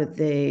 and how did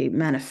they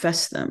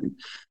manifest them?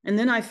 And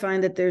then I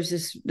find that there's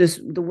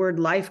the word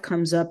life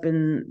comes up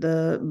in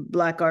the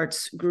Black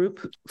Arts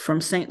group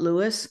from St.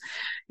 Louis,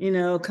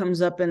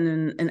 comes up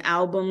in an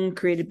album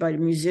created by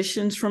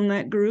musicians from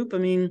that group. I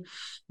mean,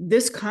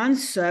 this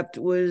concept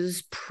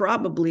was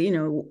probably,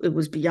 it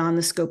was beyond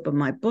the scope of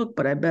my book,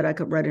 but I bet I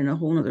could write in a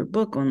whole other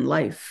book on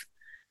life.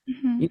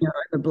 In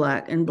the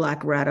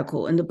Black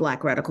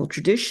radical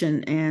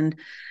tradition. And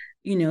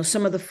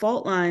some of the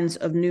fault lines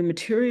of new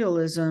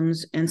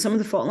materialisms, and some of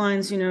the fault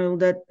lines,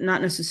 that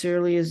not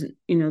necessarily is,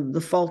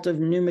 the fault of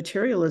new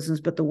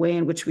materialisms, but the way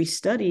in which we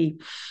study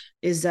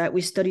is that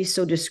we study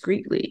so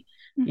discreetly.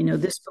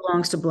 This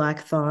belongs to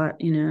Black thought,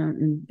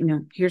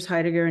 and, here's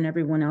Heidegger and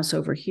everyone else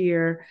over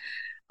here.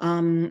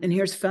 And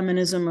here's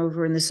feminism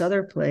over in this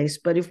other place.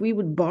 But if we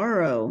would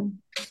borrow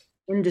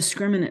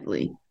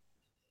indiscriminately,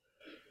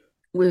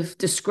 if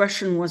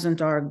discretion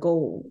wasn't our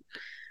goal,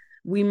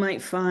 we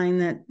might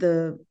find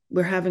that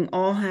we're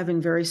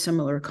having very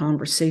similar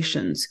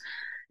conversations.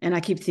 And I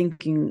keep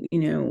thinking,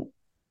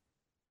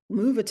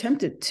 Move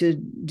attempted to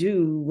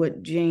do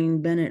what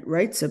Jane Bennett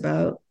writes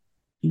about,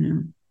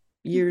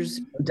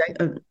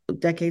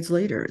 decades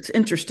later. It's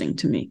interesting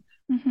to me.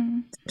 Mm-hmm.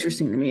 It's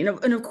interesting to me.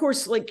 And of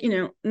course,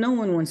 no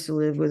one wants to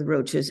live with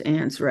roaches,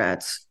 ants,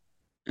 rats,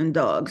 and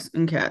dogs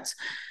and cats.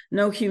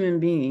 No human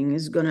being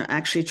is going to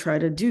actually try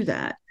to do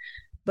that.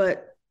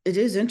 But it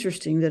is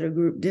interesting that a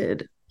group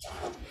did.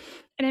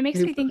 And it makes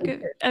me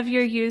think of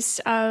your use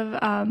of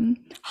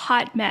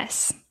hot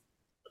mess.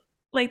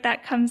 Like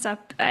that comes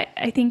up,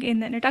 I think,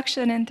 in the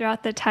introduction and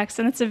throughout the text.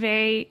 And it's a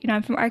very,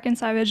 I'm from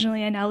Arkansas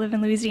originally. I now live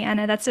in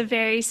Louisiana. That's a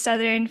very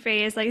Southern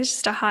phrase, like it's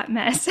just a hot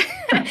mess.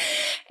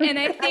 And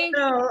I think,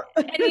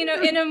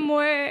 and, in a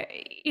more,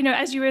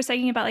 as you were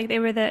saying about like they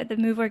were the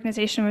MOVE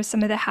organization were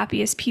some of the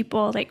happiest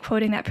people, like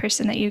quoting that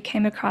person that you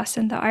came across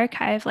in the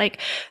archive,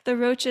 like the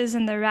roaches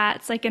and the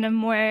rats, like in a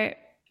more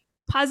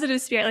positive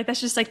spirit, like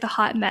that's just like the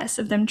hot mess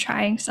of them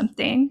trying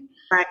something.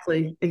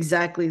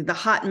 Exactly. The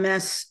hot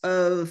mess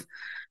of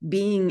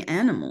being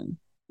animal.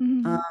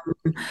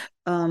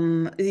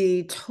 Mm-hmm.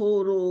 The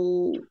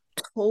total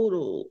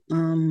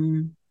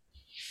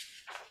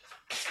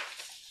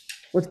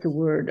what's the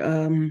word?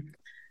 I'm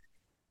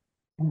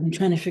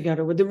trying to figure out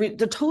a word.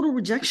 The total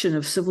rejection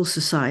of civil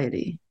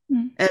society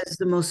as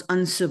the most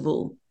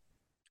uncivil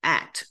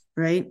act,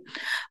 right?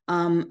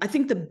 I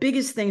think the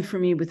biggest thing for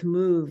me with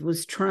MOVE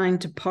was trying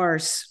to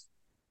parse,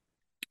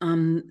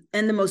 and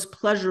the most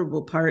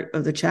pleasurable part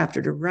of the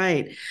chapter to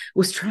write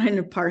was trying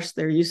to parse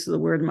their use of the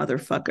word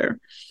motherfucker.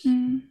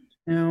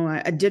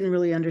 I didn't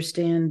really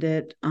understand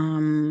it.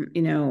 I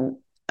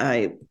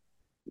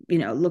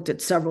looked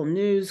at several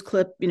news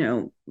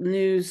clippings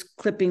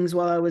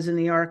while I was in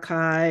the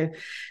archive.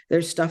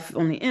 There's stuff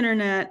on the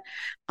internet.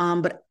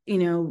 But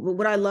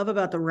what I love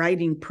about the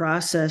writing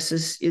process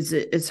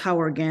is how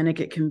organic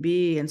it can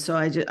be. And so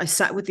I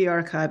sat with the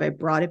archive, I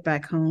brought it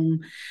back home.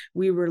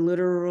 We were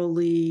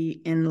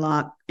literally in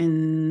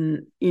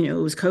it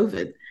was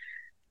COVID,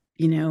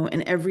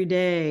 and every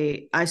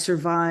day I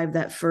survived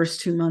that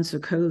first 2 months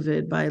of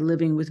COVID by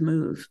living with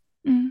MOVE.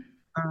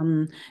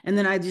 And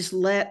then I just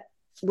let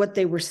what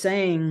they were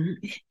saying,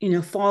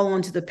 fall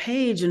onto the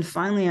page. And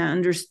finally I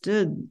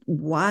understood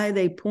why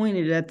they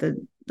pointed at the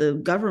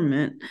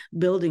government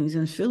buildings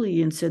in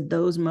Philly and said,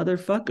 those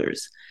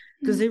motherfuckers,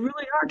 because they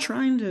really are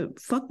trying to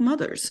fuck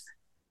mothers,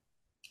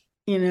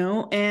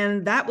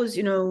 and that was,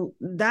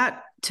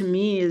 that to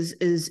me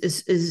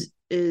is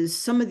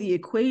some of the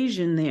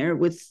equation there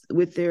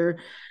with their,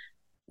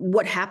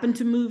 what happened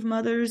to MOVE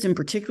mothers in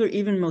particular,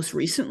 even most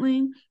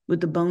recently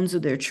with the bones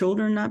of their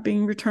children not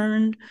being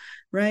returned.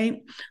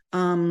 Right.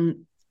 The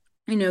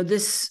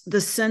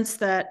sense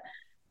that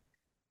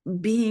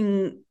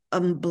being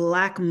a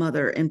Black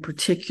mother in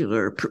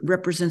particular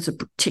represents a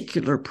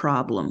particular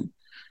problem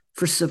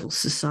for civil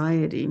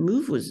society.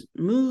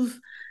 MOVE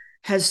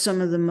has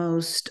some of the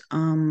most,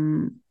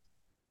 the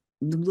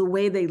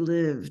way they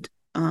lived,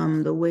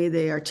 the way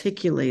they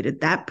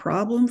articulated that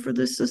problem for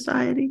this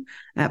society.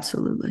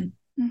 Absolutely.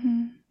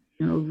 Mm-hmm.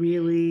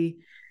 Really,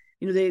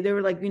 they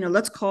were like,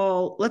 let's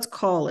call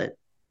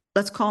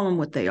them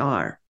what they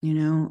are,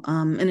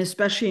 and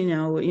especially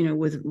now,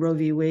 with Roe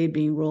v. Wade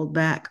being rolled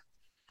back,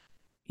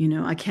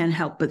 I can't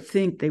help but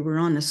think they were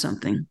onto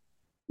something.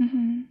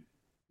 Mm-hmm.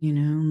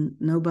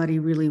 Nobody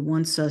really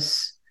wants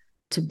us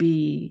to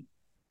be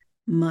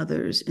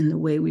mothers in the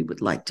way we would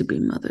like to be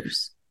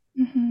mothers.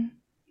 Mm-hmm.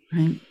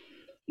 Right.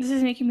 This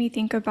is making me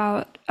think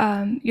about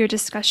your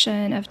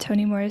discussion of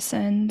Toni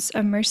Morrison's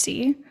A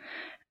Mercy.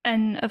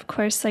 And of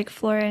course, like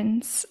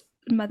Florence,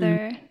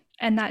 mother,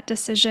 and that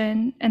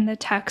decision and the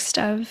text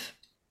of,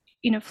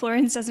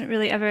 Florence doesn't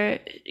really ever,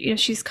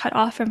 she's cut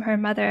off from her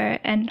mother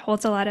and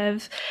holds a lot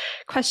of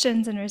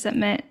questions and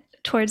resentment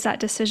towards that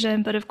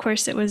decision. But of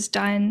course, it was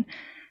done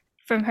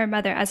from her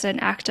mother as an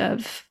act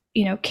of,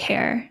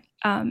 care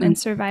and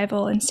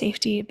survival and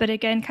safety. But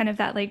again, kind of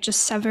that like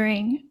just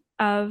severing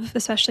of,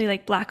 especially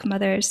like Black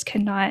mothers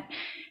cannot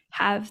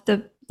have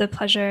the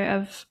pleasure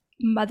of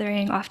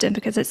mothering often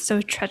because it's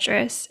so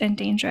treacherous and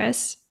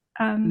dangerous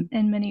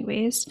in many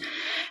ways.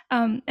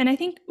 And I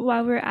think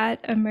while we're at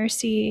A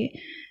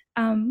Mercy,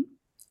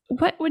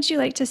 what would you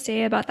like to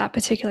say about that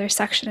particular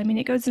section? I mean,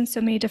 it goes in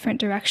so many different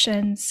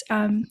directions.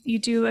 You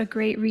do a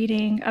great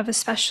reading of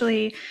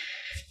especially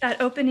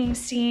that opening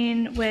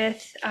scene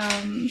with,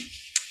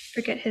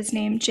 forget his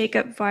name,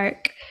 Jacob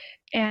Vark,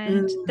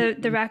 and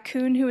the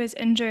raccoon who is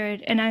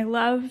injured. And I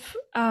love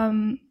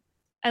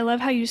I love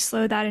how you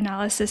slow that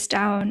analysis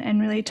down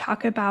and really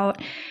talk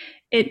about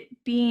it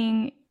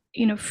being,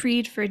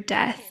 freed for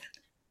death,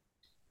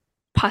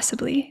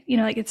 possibly.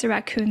 Like it's a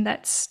raccoon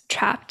that's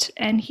trapped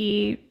and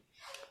he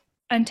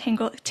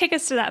untangle. Take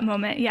us to that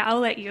moment. Yeah, I'll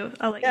let you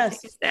Yes.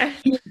 take us there.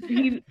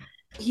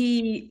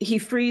 He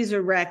frees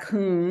a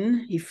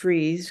raccoon. He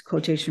frees,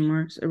 quotation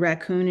marks, a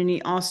raccoon, and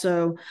he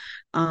also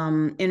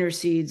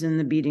intercedes in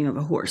the beating of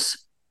a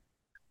horse.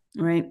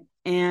 Right.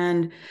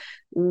 And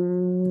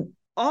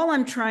all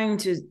I'm trying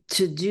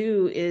to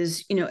do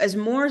is, as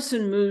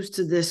Morrison moves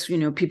to this,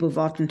 people have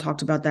often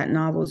talked about that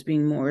novel as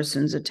being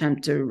Morrison's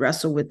attempt to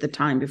wrestle with the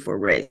time before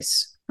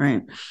race,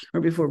 right?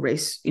 Or before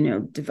race,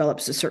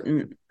 develops a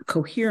certain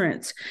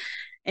coherence.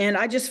 And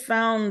I just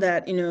found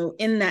that,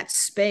 in that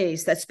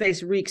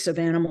space reeks of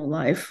animal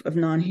life, of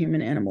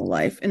non-human animal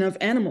life, and of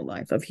animal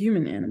life, of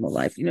human animal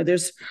life.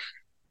 There's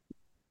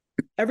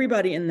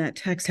everybody in that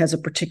text has a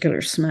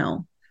particular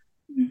smell,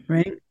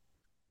 right?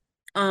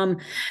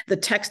 The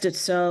text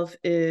itself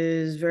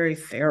is very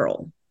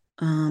feral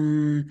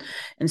in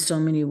so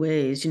many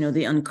ways.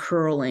 The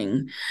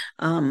uncurling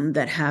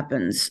that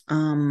happens,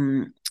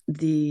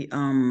 the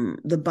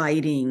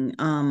biting.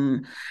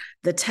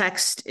 The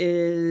text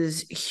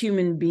is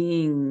human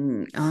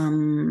being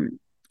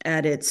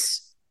at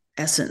its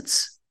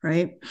essence,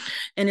 right?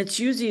 And it's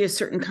usually a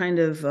certain kind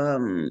of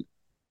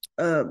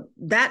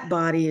that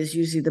body is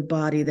usually the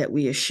body that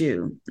we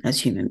eschew as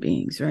human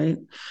beings, right?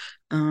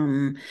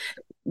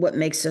 What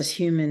makes us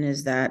human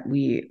is that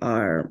we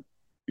are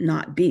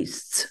not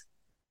beasts,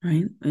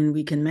 right? And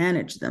we can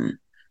manage them,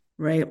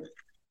 right?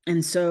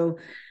 And so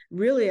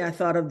really I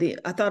thought of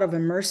a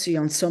mercy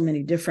on so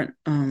many different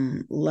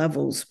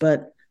levels,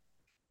 but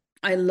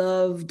I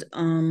loved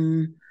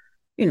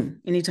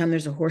anytime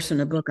there's a horse in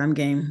a book, I'm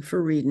game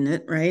for reading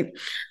it, right?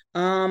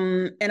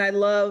 And I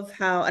love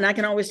how, and I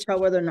can always tell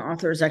whether an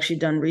author has actually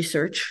done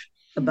research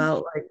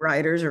about like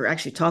writers or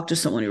actually talk to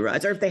someone who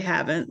writes, or if they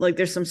haven't, like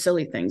there's some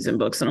silly things in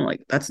books and I'm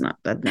like, that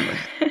never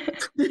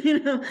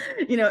happened.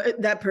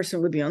 That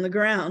person would be on the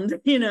ground,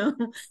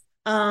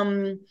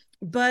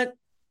 but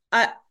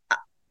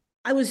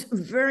I was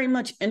very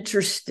much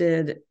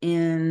interested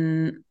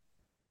in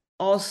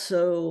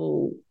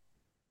also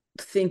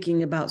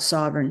thinking about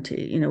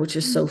sovereignty, which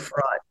is so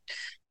fraught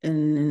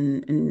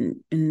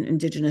in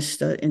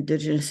indigenous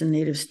and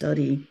native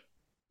study.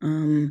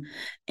 And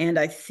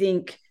I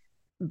think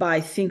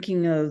by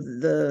thinking of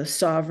the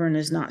sovereign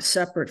as not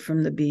separate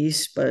from the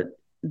beast, but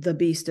the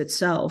beast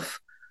itself,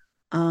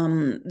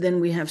 then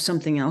we have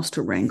something else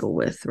to wrangle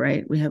with,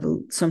 right? We have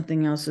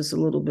something else that's a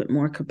little bit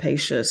more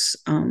capacious,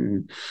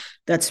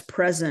 that's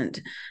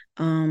present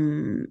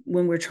when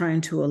we're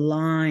trying to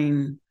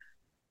align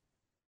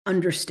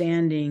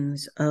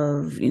understandings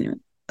of,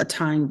 a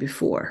time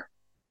before.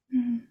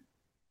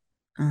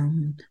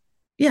 Mm-hmm.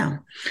 Yeah.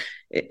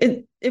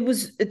 It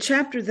was a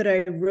chapter that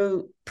I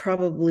wrote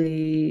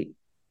probably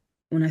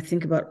when I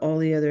think about all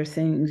the other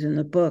things in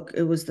the book,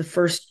 it was the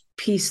first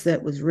piece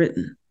that was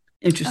written.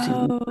 Interesting.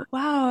 Oh,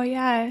 wow.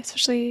 Yeah.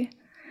 Especially,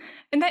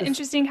 isn't that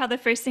interesting how the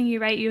first thing you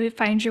write, you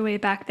find your way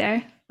back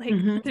there, like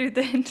through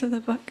the into the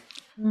book.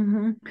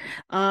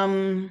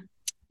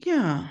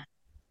 Yeah.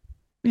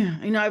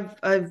 Yeah.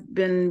 I've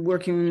been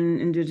working in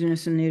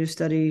Indigenous and Native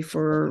study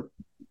for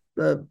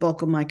the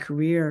bulk of my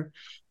career.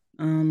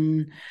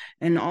 And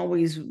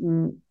always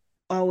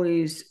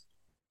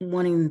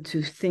wanting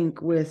to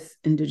think with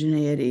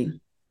indigeneity,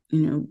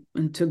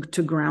 and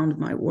to ground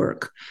my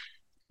work.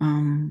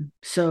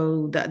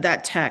 So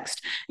that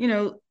text,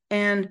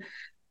 and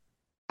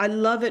I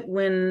love it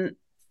when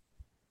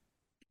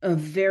a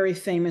very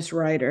famous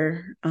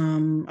writer,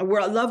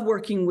 where I love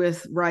working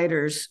with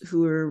writers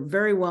who are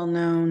very well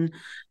known,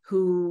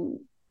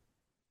 who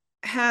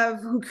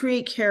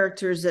create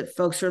characters that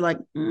folks are like,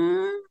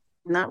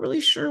 not really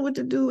sure what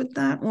to do with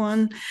that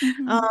one.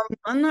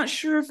 I'm not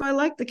sure if I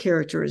like the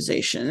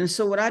characterization. And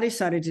so what I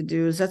decided to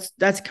do is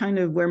that's kind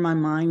of where my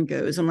mind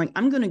goes. I'm like,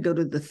 I'm going to go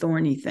to the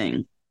thorny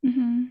thing.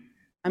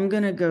 I'm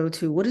going to go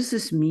to, what does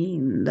this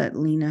mean that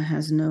Lena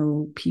has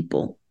no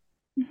people?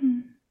 What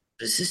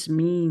does this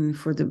mean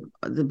for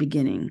the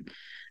beginning?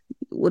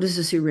 What is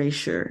this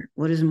erasure?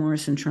 What is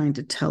Morrison trying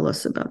to tell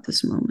us about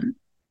this moment?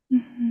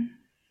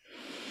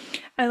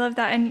 I love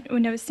that. And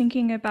when I was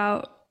thinking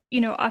about,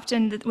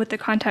 often with the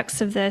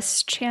context of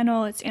this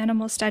channel, it's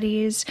animal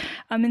studies,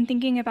 and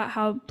thinking about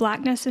how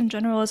Blackness in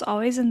general is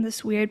always in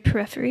this weird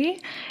periphery.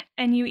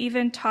 And you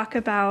even talk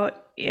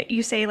about,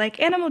 you say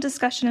like animal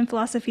discussion in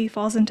philosophy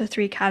falls into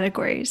 3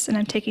 categories. And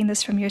I'm taking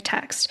this from your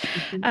text.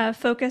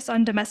 Focus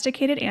on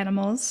domesticated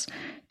animals,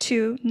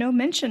 2, no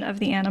mention of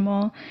the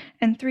animal,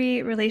 and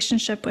 3,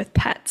 relationship with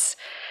pets.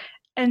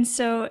 And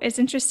so it's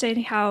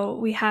interesting how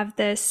we have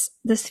this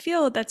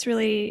field that's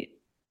really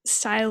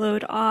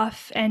siloed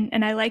off,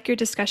 and I like your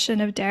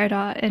discussion of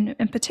Derrida, and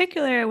in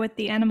particular with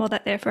the animal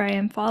that therefore I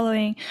am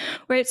following,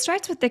 where it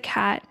starts with the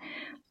cat,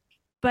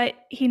 but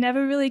he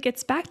never really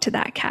gets back to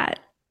that cat,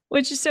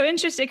 which is so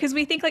interesting because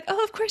we think like,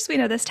 oh, of course we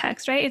know this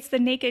text, right? It's the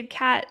naked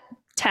cat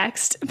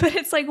text, but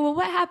it's like, well,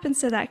 what happens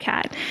to that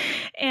cat?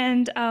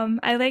 And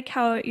I like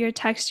how your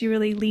text, you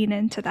really lean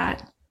into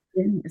that.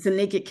 It's a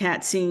naked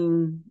cat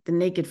seeing the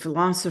naked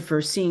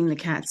philosopher, seeing the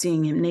cat,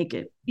 seeing him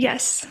naked.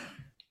 Yes.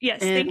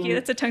 Thank you.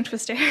 That's a tongue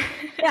twister.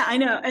 Yeah, I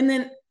know. And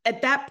then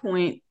at that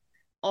point,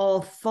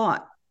 all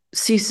thought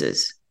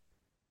ceases,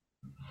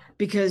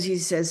 because he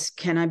says,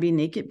 can I be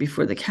naked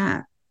before the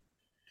cat?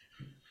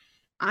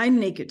 I'm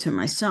naked to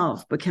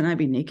myself, but can I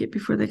be naked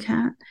before the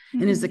cat?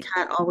 Mm-hmm. And is the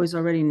cat always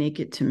already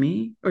naked to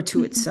me or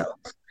to itself?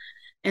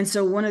 And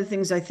so one of the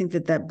things I think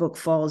that book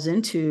falls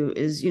into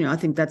is, I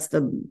think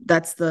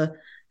to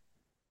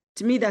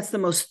me, that's the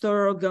most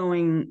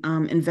thoroughgoing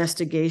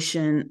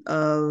investigation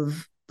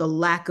of the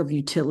lack of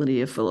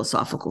utility of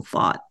philosophical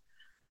thought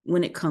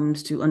when it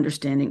comes to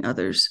understanding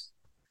others.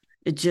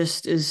 It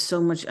just is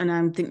so much. And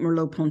I think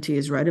Merleau-Ponty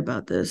is right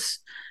about this.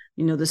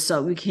 The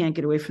self, we can't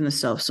get away from the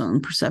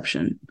self-own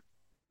perception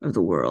of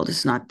the world.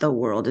 It's not the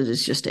world. It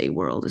is just a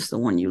world. It's the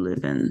one you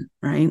live in.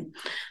 Right.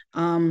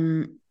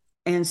 And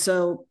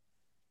so,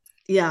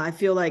 yeah, I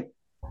feel like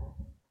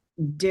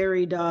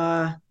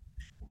Derrida,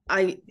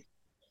 I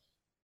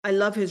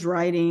love his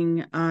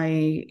writing.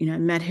 I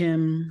met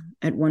him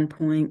at one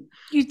point.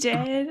 You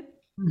did?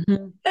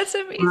 Mm-hmm. That's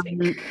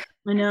amazing.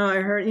 I know. I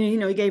heard,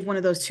 he gave one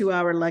of those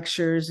 2-hour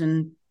lectures,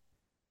 and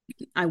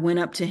I went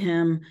up to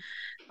him,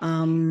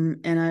 and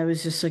I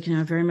was just like,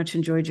 I very much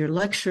enjoyed your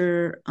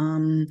lecture.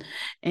 And,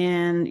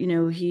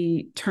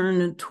 he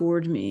turned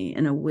toward me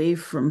and away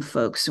from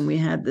folks, and we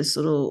had this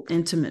little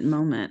intimate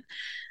moment,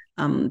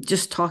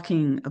 just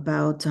talking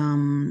about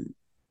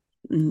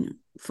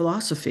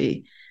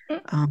philosophy.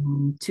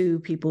 To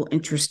people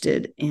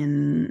interested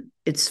in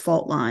its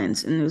fault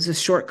lines. And it was a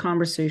short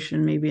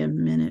conversation, maybe a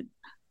minute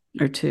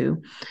or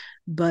two.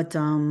 But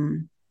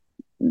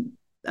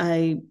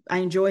I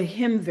enjoy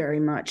him very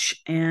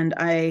much. And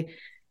I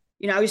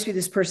used to be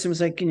this person who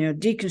was like,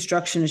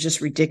 deconstruction is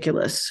just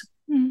ridiculous.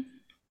 But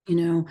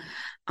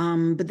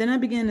then I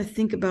began to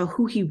think about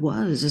who he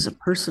was as a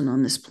person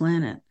on this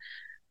planet.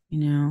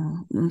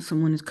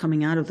 Someone is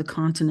coming out of the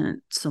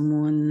continent,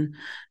 someone,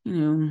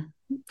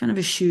 kind of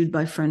eschewed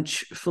by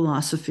French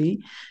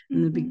philosophy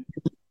in the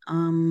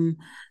beginning.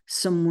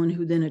 Someone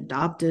who then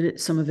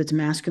adopted some of its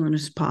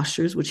masculinist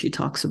postures, which he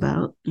talks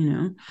about,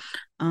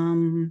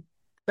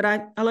 But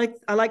I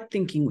like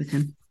thinking with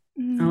him.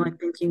 I like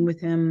thinking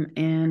with him,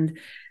 and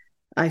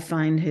I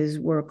find his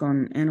work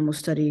on animal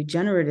study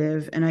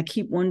generative. And I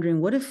keep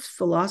wondering, what if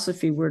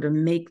philosophy were to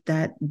make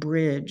that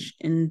bridge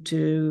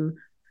into,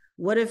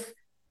 what if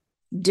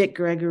Dick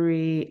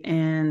Gregory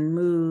and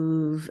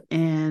Move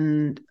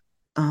and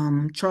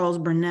Charles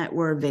Burnett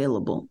were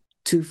available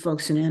to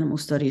folks in animal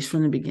studies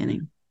from the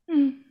beginning?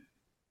 And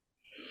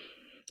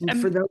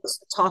for those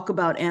who talk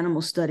about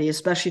animal study,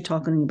 especially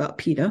talking about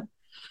PETA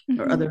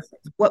or other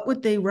things, what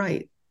would they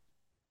write?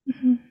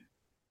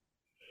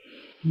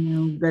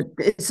 That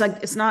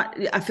it's not,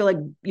 I feel like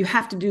you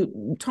have to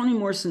do, Toni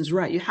Morrison's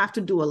right, you have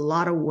to do a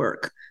lot of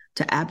work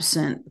to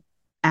absent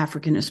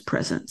Africanist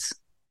presence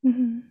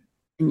in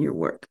your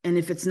work. And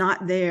if it's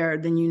not there,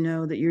 then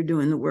that you're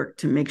doing the work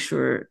to make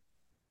sure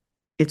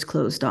it's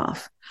closed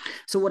off.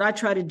 So what I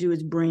try to do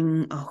is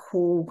bring a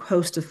whole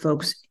host of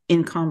folks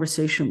in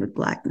conversation with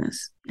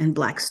Blackness and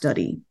Black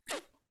study.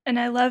 And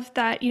I love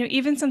that,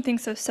 even something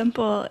so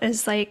simple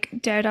as like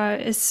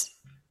Derrida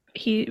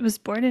he was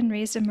born and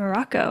raised in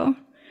Morocco.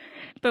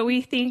 But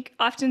we think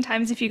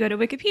oftentimes if you go to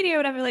Wikipedia or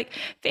whatever, like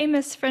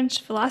famous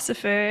French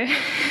philosopher,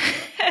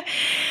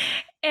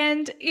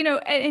 and,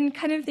 and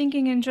kind of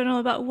thinking in general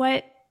about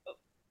what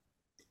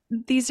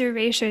these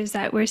erasures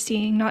that we're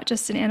seeing, not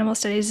just in animal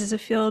studies as a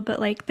field, but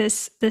like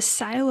this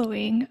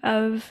siloing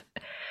of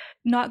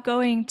not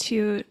going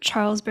to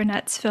Charles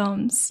Burnett's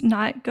films,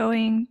 not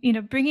going,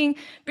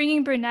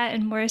 bringing Burnett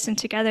and Morrison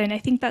together. And I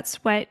think that's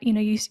what,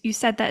 you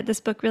said that this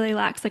book really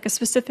lacks like a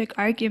specific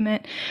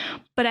argument,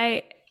 but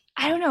I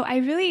don't know, I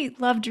really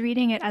loved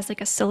reading it as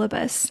like a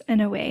syllabus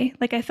in a way.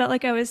 Like I felt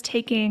like I was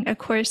taking a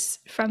course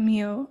from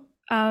you,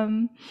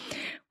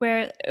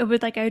 where it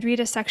would I would read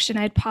a section,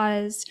 I'd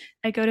pause,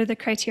 I'd go to the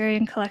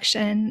Criterion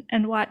Collection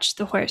and watch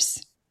The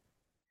Horse.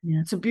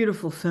 Yeah, it's a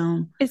beautiful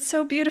film. It's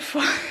so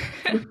beautiful.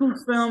 Beautiful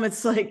film.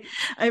 It's like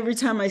every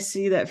time I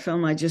see that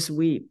film, I just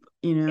weep,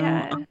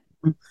 Yeah.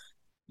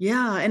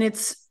 And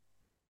it's,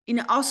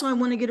 also I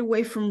want to get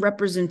away from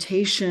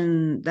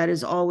representation that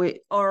is always,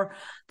 or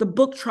the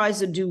book tries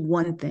to do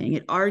one thing.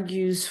 It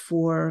argues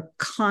for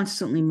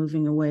constantly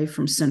moving away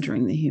from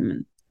centering the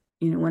human.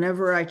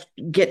 Whenever I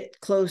get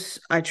close,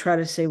 I try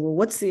to say, well,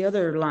 what's the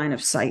other line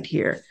of sight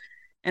here?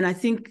 And I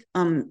think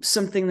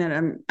something that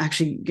I'm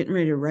actually getting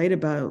ready to write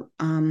about,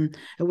 I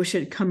wish it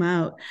had come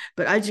out,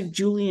 but Isaac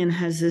Julian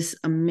has this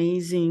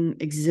amazing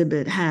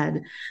exhibit,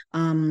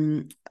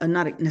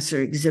 not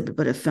necessarily exhibit,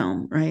 but a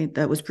film, right,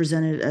 that was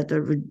presented at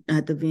the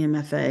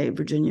VMFA,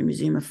 Virginia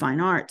Museum of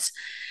Fine Arts.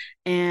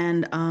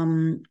 And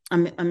I'm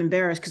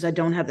embarrassed because I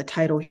don't have the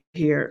title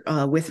here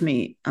with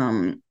me,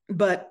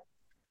 but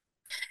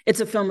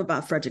it's a film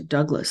about Frederick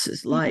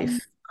Douglass's life.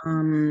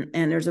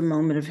 And there's a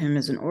moment of him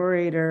as an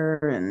orator,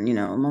 and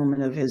a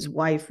moment of his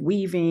wife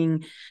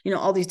weaving,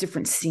 all these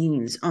different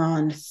scenes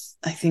on,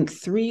 I think,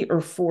 3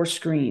 or 4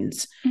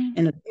 screens.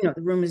 And the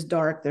room is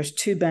dark, there's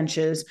 2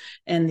 benches,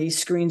 and these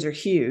screens are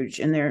huge,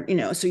 and they're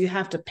so you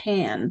have to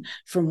pan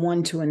from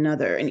one to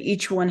another, and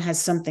each one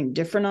has something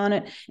different on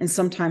it, and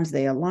sometimes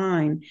they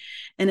align.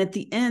 And at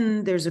the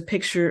end there's a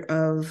picture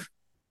of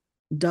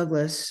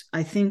Douglas,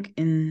 I think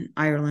in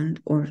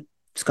Ireland or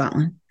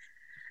Scotland.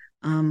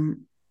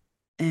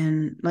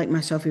 And like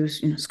myself, he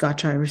was,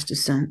 Scotch-Irish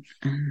descent.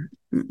 And,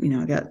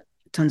 I got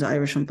tons of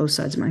Irish on both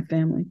sides of my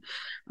family.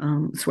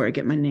 That's where I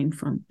get my name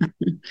from.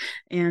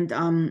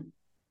 And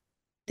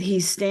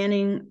he's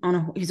standing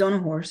he's on a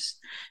horse.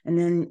 And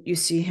then you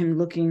see him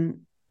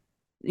looking,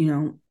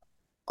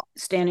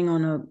 standing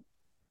on a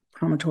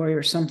promontory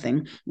or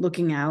something,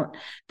 looking out.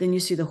 Then you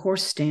see the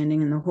horse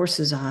standing in the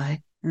horse's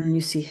eye. And then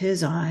you see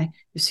his eye,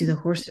 you see the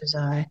horse's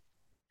eye,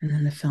 and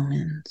then the film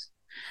ends.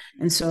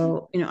 And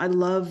so, I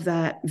love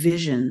that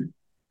vision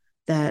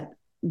that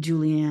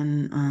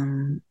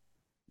Julianne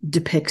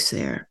depicts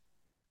there,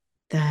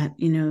 that,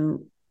 the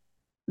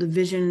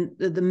vision,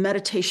 the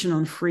meditation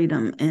on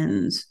freedom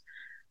ends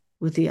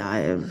with the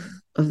eye of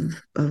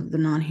the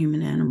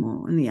non-human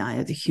animal and the eye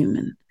of the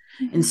human,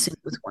 in sync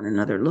with one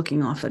another,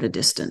 looking off at a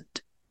distance,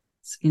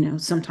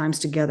 sometimes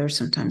together,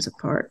 sometimes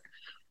apart.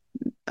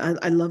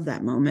 I love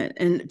that moment.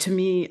 And to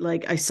me,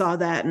 like, I saw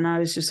that and I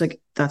was just like,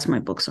 that's my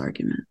book's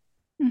argument.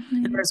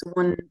 And there's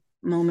one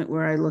moment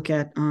where I look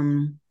at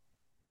the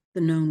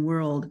known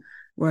world,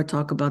 where I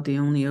talk about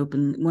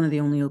one of the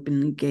only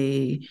openly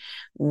gay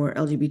or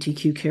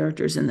LGBTQ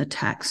characters in the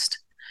text,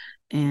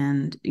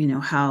 and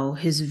how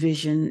his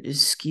vision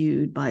is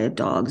skewed by a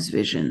dog's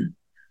vision.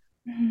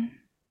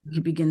 He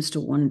begins to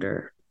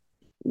wonder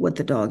what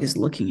the dog is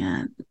looking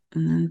at,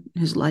 and then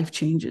his life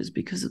changes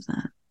because of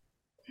that.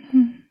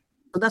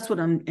 So that's what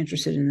I'm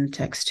interested in the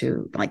text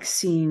too, like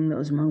seeing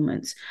those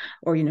moments,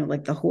 or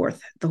like the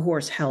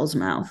horse Hell's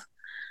Mouth,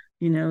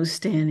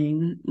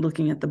 standing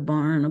looking at the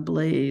barn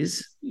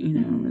ablaze,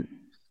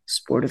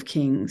 sport of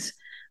kings.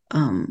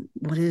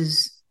 What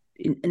is,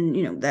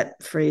 and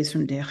that phrase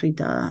from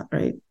Derrida,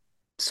 right?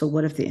 So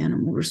what if the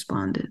animal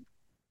responded?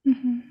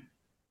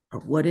 Or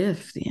what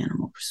if the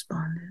animal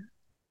responded?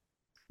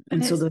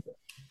 And so the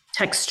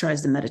text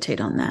tries to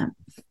meditate on that.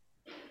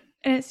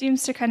 And it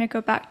seems to kind of go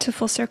back to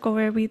full circle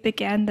where we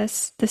began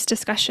this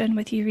discussion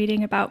with you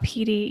reading about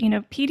Petey.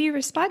 Petey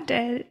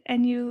responded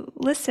and you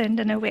listened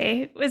in a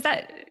way. Was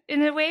that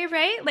in a way,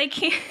 right?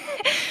 Like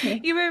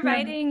you were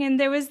writing and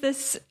there was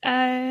this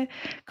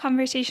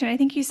conversation. I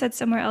think you said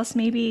somewhere else,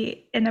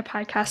 maybe in a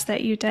podcast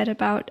that you did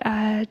about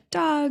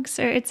dogs,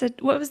 or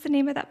what was the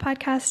name of that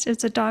podcast?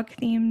 It's a dog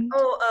themed.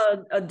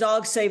 Oh, a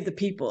Dog Save the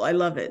People. I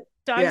love it.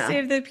 Dogs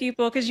Save the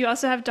People, because you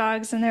also have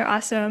dogs and they're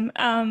awesome.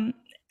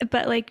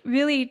 But like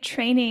really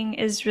training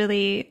is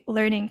really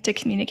learning to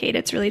communicate.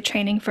 It's really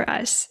training for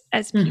us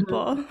as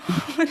people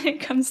when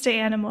it comes to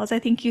animals. I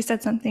think you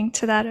said something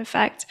to that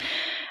effect.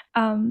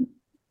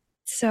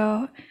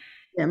 So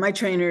yeah, my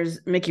trainer's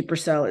Mickey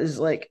Purcell is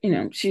like,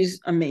 she's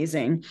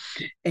amazing.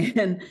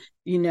 And,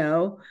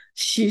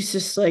 she's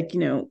just like,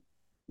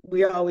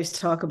 we always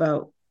talk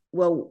about,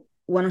 well,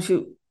 why don't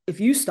you, if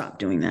you stop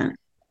doing that,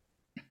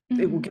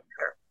 it will get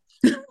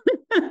better.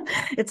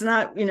 It's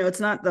not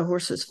the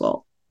horse's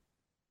fault.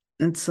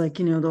 It's like,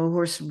 the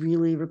horse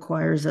really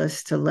requires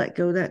us to let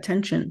go of that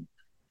tension,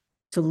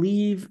 to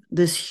leave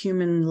this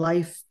human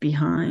life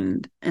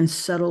behind and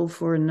settle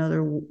for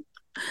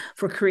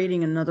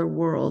creating another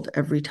world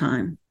every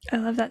time. I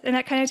love that. And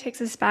that kind of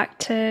takes us back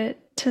to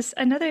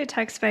another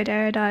text by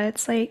Derrida.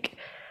 It's like,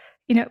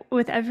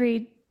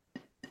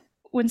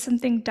 when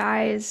something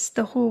dies,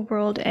 the whole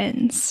world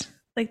ends.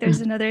 Like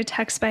there's another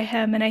text by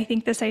him. And I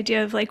think this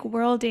idea of like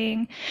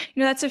worlding,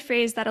 that's a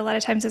phrase that a lot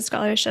of times in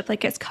scholarship,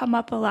 like it's come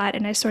up a lot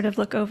and I sort of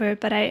look over,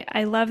 but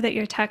I love that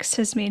your text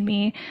has made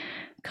me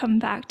come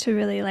back to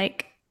really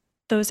like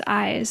those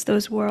eyes,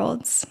 those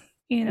worlds,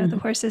 the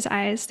horse's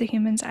eyes, the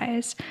human's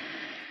eyes.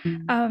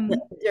 I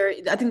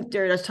think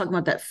Derrida's talking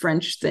about that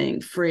French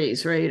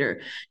phrase, right?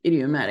 Or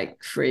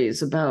idiomatic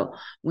phrase about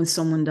when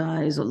someone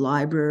dies, a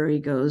library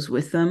goes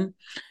with them.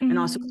 And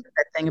also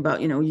that thing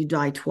about, you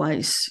die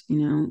twice,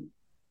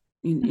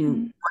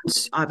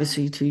 once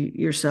obviously to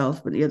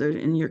yourself, but the other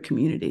in your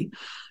community.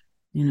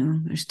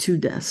 There's 2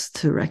 deaths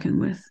to reckon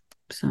with.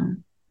 So,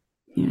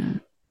 yeah.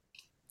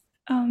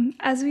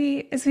 As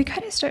we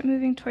kind of start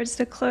moving towards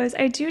the close,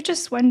 I do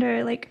just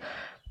wonder, like,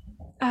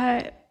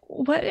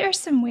 what are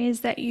some ways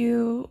that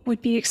you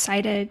would be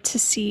excited to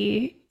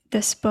see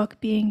this book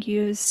being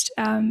used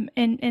in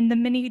the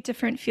many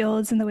different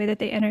fields and the way that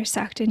they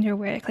intersect in your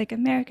work, like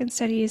American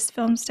studies,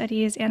 film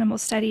studies, animal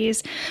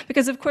studies?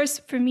 Because of course,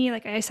 for me,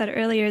 like I said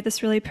earlier,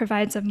 this really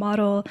provides a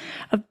model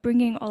of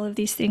bringing all of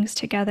these things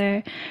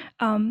together.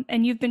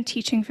 And you've been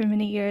teaching for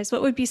many years.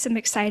 What would be some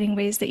exciting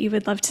ways that you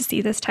would love to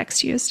see this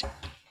text used?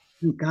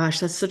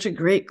 Gosh, that's such a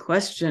great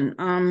question.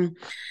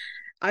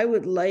 I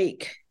would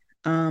like,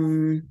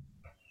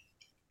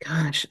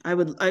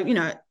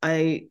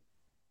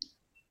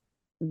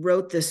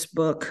 wrote this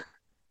book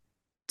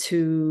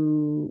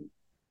to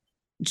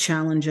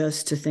challenge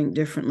us to think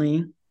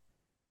differently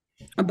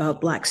about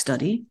Black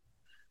study.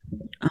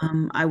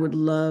 I would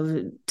love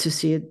to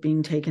see it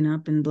being taken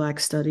up in Black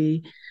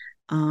study.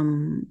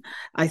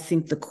 I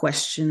think the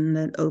question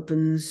that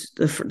opens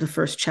the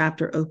first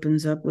chapter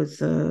opens up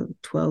with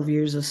 12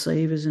 years a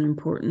slave is an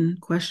important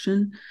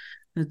question.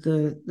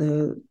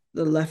 The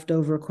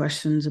leftover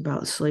questions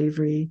about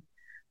slavery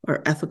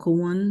are ethical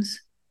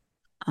ones.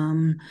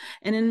 And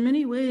in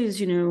many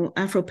ways,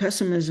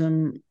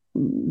 Afro-pessimism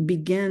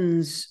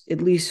begins,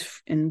 at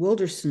least in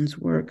Wilderson's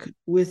work,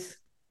 with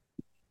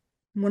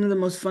one of the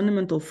most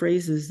fundamental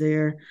phrases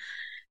there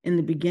in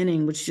the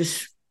beginning, which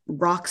just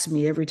rocks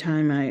me every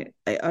time I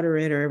utter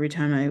it or every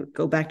time I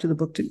go back to the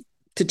book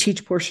to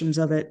teach portions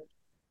of it.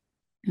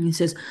 And he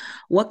says,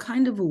 what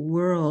kind of a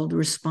world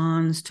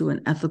responds to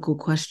an ethical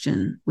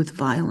question with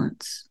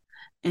violence?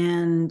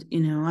 And,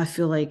 I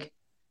feel like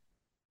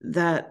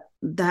that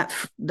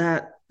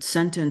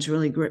sentence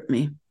really gripped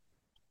me.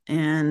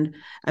 And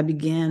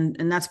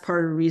and that's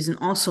part of the reason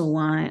also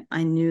why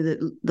I knew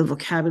that the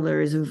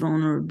vocabularies of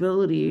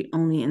vulnerability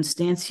only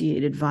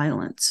instantiated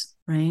violence,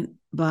 right?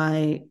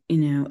 By,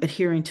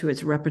 adhering to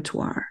its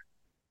repertoire.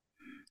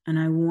 And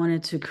I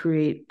wanted to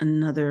create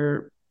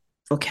another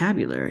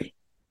vocabulary,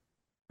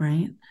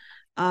 right?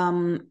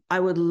 I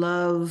would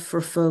love for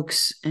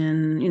folks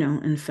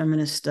in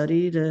feminist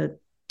study to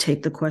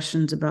take the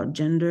questions about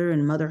gender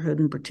and motherhood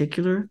in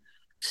particular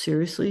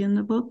seriously in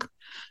the book,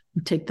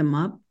 and take them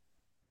up.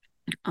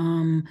 At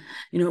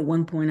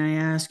one point I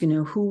asked,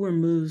 who were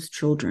Mu's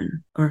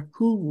children, or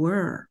who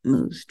were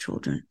Mu's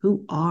children?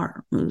 Who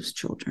are Mu's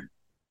children,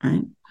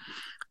 right?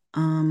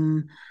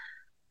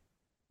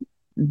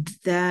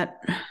 That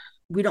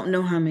we don't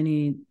know how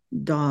many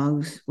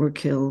dogs were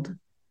killed,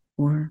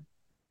 or,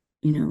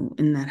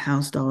 in that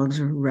house, dogs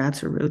or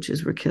rats or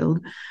roaches were killed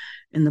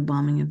in the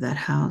bombing of that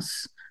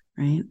house,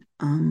 right?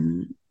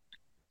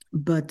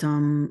 But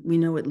we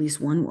know at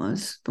least one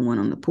was the one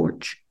on the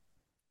porch,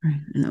 right,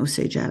 in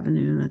Osage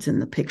Avenue. That's in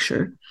the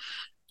picture.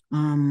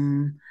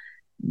 I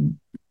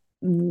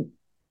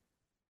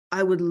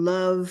would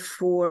love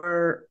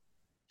for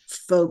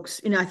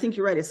folks, I think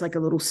you're right. It's like a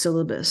little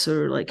syllabus,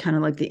 or like kind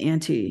of like the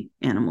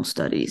anti-animal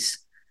studies,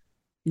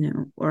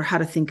 or how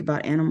to think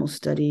about animal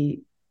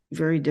study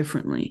very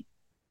differently.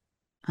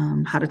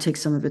 How to take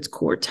some of its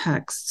core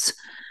texts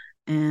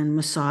and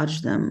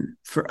massage them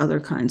for other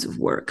kinds of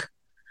work.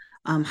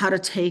 How to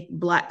take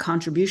Black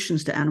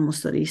contributions to animal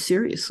study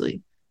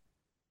seriously.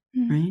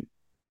 Right.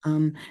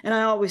 And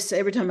I always say,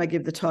 every time I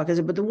give the talk, I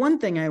say, but the one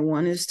thing I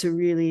want is to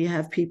really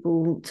have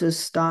people to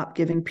stop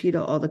giving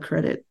PETA all the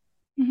credit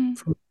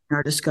for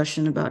our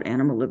discussion about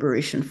animal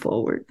liberation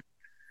forward.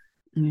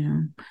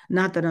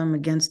 Not that I'm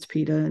against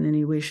PETA in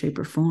any way, shape,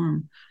 or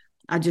form.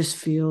 I just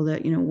feel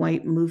that,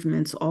 white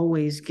movements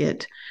always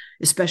get,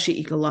 especially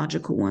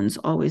ecological ones,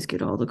 always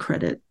get all the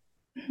credit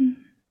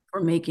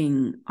for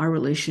making our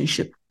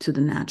relationship to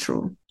the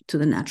natural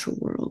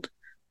world.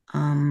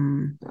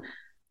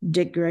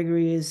 Dick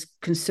Gregory is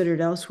considered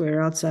elsewhere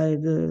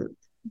outside the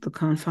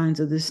confines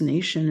of this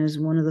nation as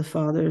one of the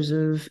fathers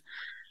of,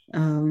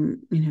 and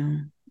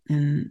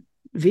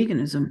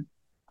veganism.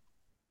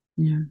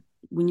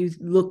 When you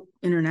look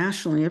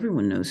internationally,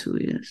 everyone knows who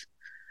he is.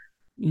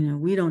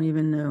 We don't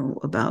even know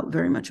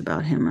very much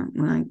about him.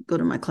 When I go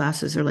to my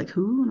classes, they're like,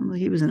 who? And I'm like,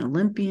 he was an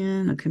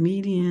Olympian, a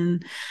comedian.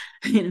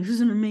 He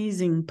was an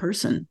amazing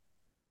person.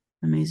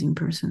 And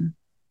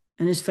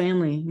his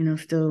family,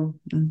 still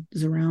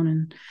is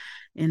around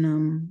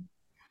in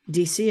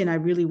DC. And I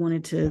really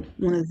wanted to,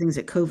 one of the things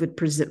that COVID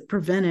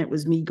prevented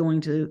was me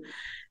going to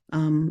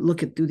look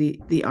through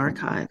the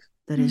archive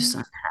that his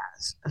son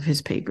has of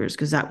his papers,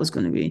 because that was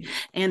going to be,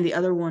 and the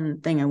other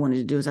one thing I wanted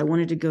to do is I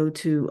wanted to go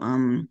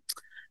to,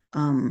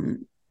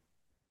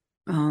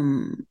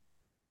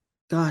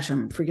 gosh,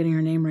 I'm forgetting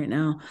her name right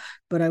now,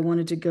 but I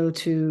wanted to go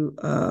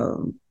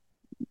to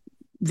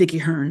Vicky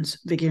Hearn's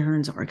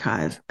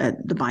archive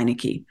at the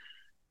Beinecke.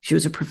 She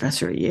was a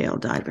professor at Yale,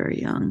 died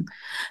very young.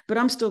 But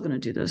I'm still going to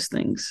do those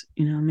things.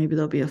 Maybe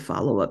there'll be a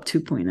follow-up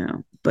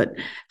 2.0. But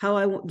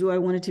how do I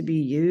want it to be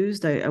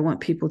used? I want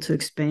people to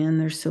expand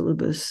their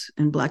syllabus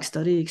in Black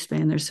study,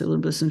 expand their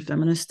syllabus in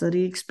feminist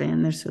study,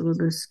 expand their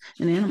syllabus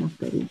in animal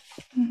study.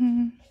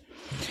 Mm-hmm.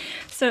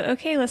 So,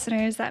 okay,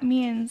 listeners, that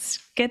means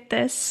get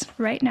this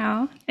right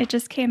now. It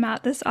just came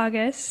out this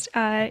August.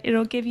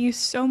 It'll give you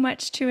so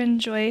much to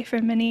enjoy for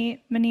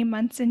many, many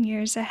months and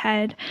years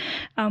ahead,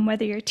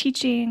 whether you're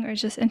teaching or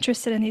just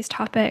interested in these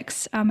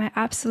topics. I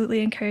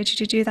absolutely encourage you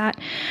to do that.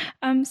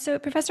 So,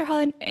 Professor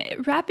Holland,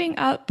 wrapping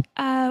up,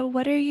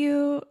 what are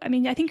you,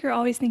 I think you're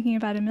always thinking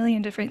about a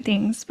million different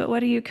things, but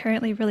what are you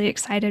currently really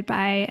excited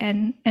by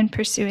and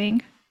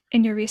pursuing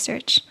in your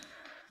research?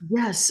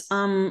 Yes.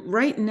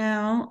 Right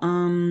now,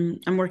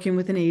 I'm working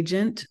with an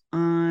agent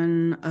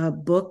on a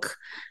book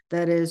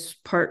that is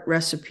part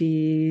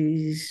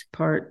recipes,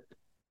 part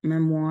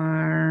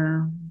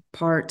memoir,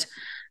 part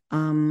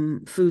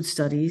food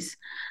studies,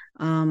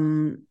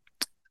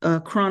 a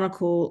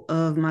chronicle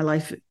of my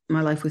life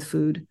with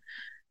food.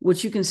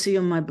 which you can see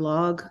on my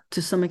blog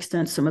to some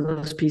extent. Some of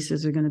those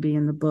pieces are going to be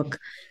in the book,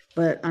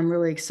 but I'm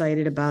really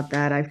excited about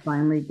that. I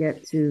finally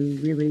get to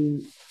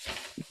really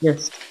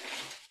just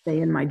stay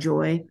in my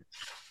joy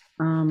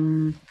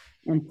and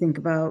think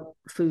about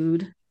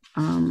food.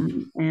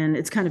 And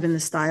it's kind of in the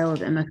style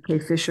of M.F.K.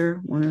 Fisher,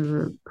 one of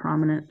the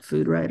prominent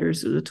food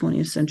writers of the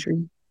 20th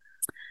century.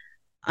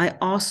 I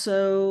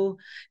also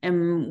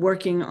am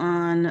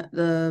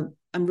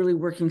I'm really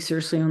working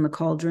seriously on the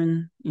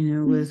Cauldron,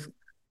 with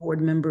board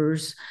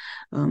members,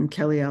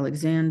 Kelly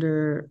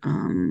Alexander,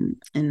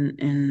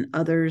 and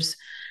others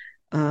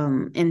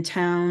in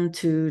town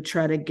to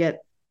try to get,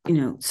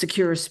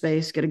 secure a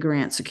space, get a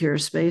grant, secure a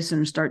space,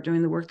 and start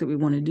doing the work that we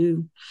want to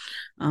do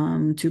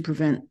to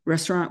prevent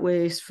restaurant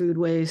waste, food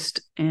waste,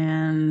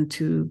 and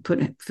to put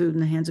food in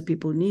the hands of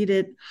people who need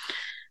it.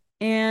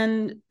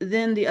 And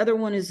then the other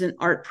one is an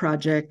art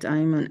project.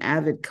 I'm an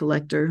avid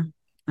collector.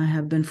 I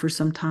have been for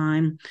some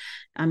time.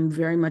 I'm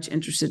very much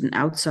interested in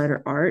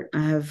outsider art.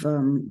 I have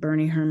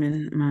Bernie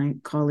Herman, my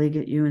colleague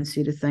at UNC,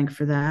 to thank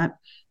for that.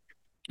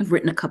 I've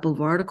written a couple of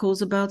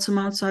articles about some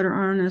outsider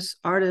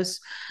artists,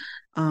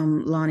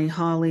 Lonnie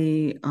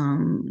Hawley,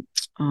 Ronald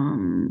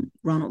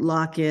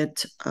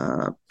Lockett,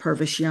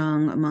 Purvis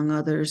Young, among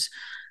others,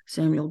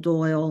 Samuel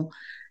Doyle.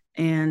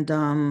 And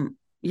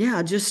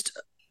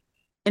just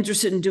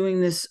interested in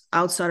doing this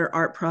outsider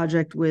art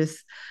project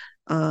with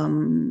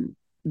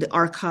the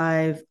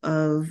archive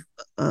of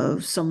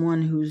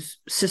someone whose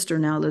sister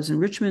now lives in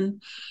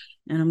Richmond.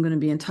 And I'm going to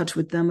be in touch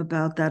with them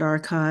about that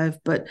archive,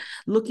 but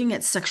looking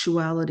at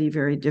sexuality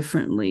very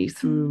differently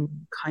through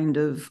kind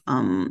of,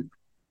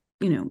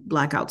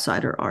 Black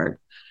outsider art,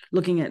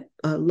 looking at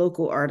a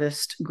local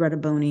artist, Greta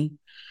Boney,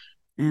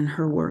 and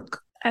her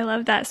work. I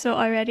love that. So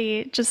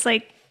already, just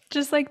like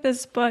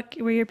this book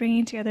where you're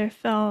bringing together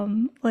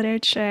film,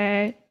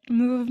 literature,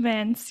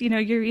 movements,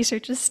 your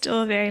research is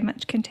still very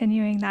much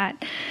continuing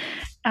that.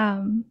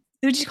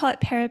 Would you call it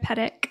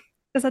peripatetic?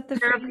 Is that the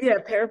phrase? Yeah,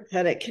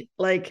 peripatetic.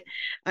 Like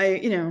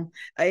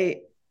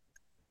I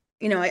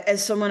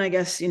as someone, I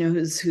guess,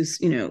 who's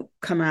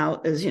come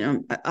out as,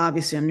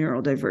 obviously I'm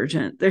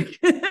neurodivergent.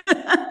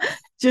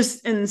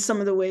 Just in some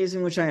of the ways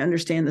in which I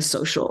understand the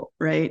social,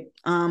 right?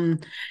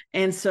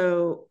 And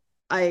so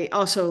I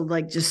also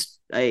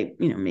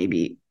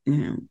maybe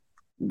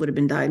would have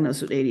been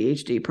diagnosed with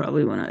ADHD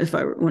probably when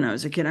I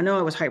was a kid. I know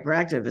I was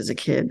hyperactive as a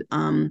kid,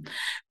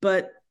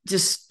 but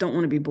just don't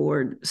want to be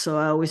bored. So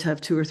I always have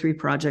 2 or 3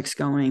 projects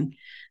going,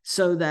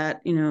 so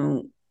that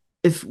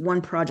if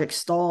one project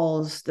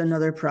stalls, then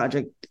another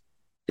project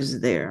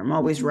is there. I'm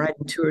always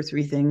writing 2 or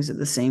 3 things at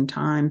the same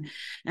time.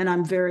 And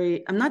I'm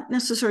not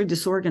necessarily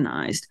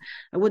disorganized.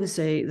 I wouldn't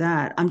say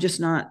that. I'm just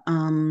not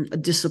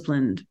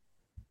disciplined.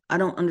 I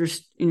don't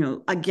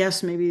understand, I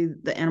guess maybe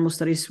the animal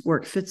studies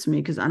work fits me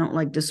because I don't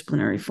like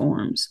disciplinary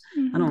forms.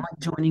 I don't like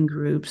joining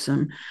groups.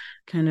 I'm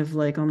kind of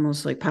like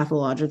almost like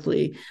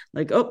pathologically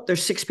like, oh,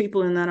 there's 6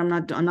 people in that. I'm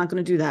not going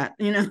to do that,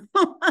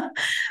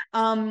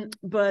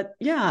 But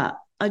yeah,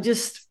 I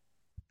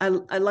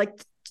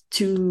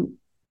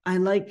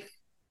like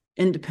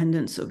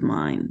independence of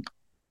mind.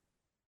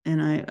 And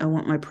I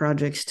want my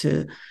projects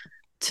to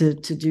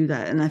do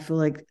that. And I feel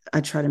like I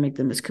try to make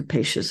them as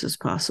capacious as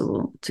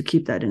possible to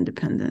keep that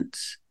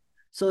independence.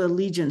 So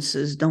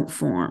allegiances don't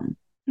form.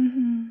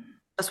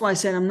 That's why I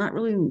said I'm not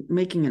really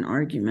making an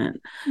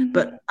argument,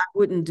 but I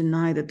wouldn't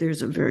deny that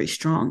there's a very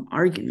strong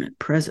argument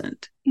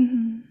present,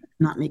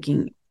 not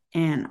making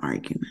an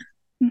argument.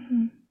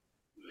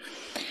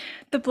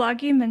 The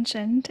blog you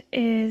mentioned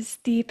is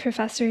the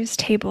Professor's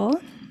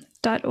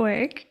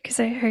Table.org, because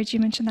I heard you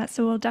mention that.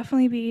 So we'll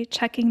definitely be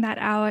checking that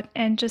out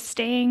and just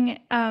staying,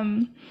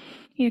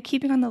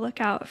 keeping on the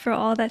lookout for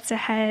all that's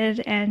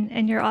ahead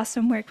and your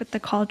awesome work with the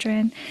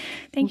Cauldron.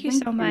 Thank you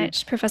so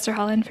much, Professor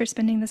Holland, for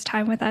spending this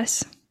time with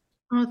us.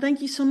 Oh,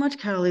 thank you so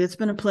much, Callie. It's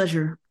been a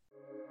pleasure.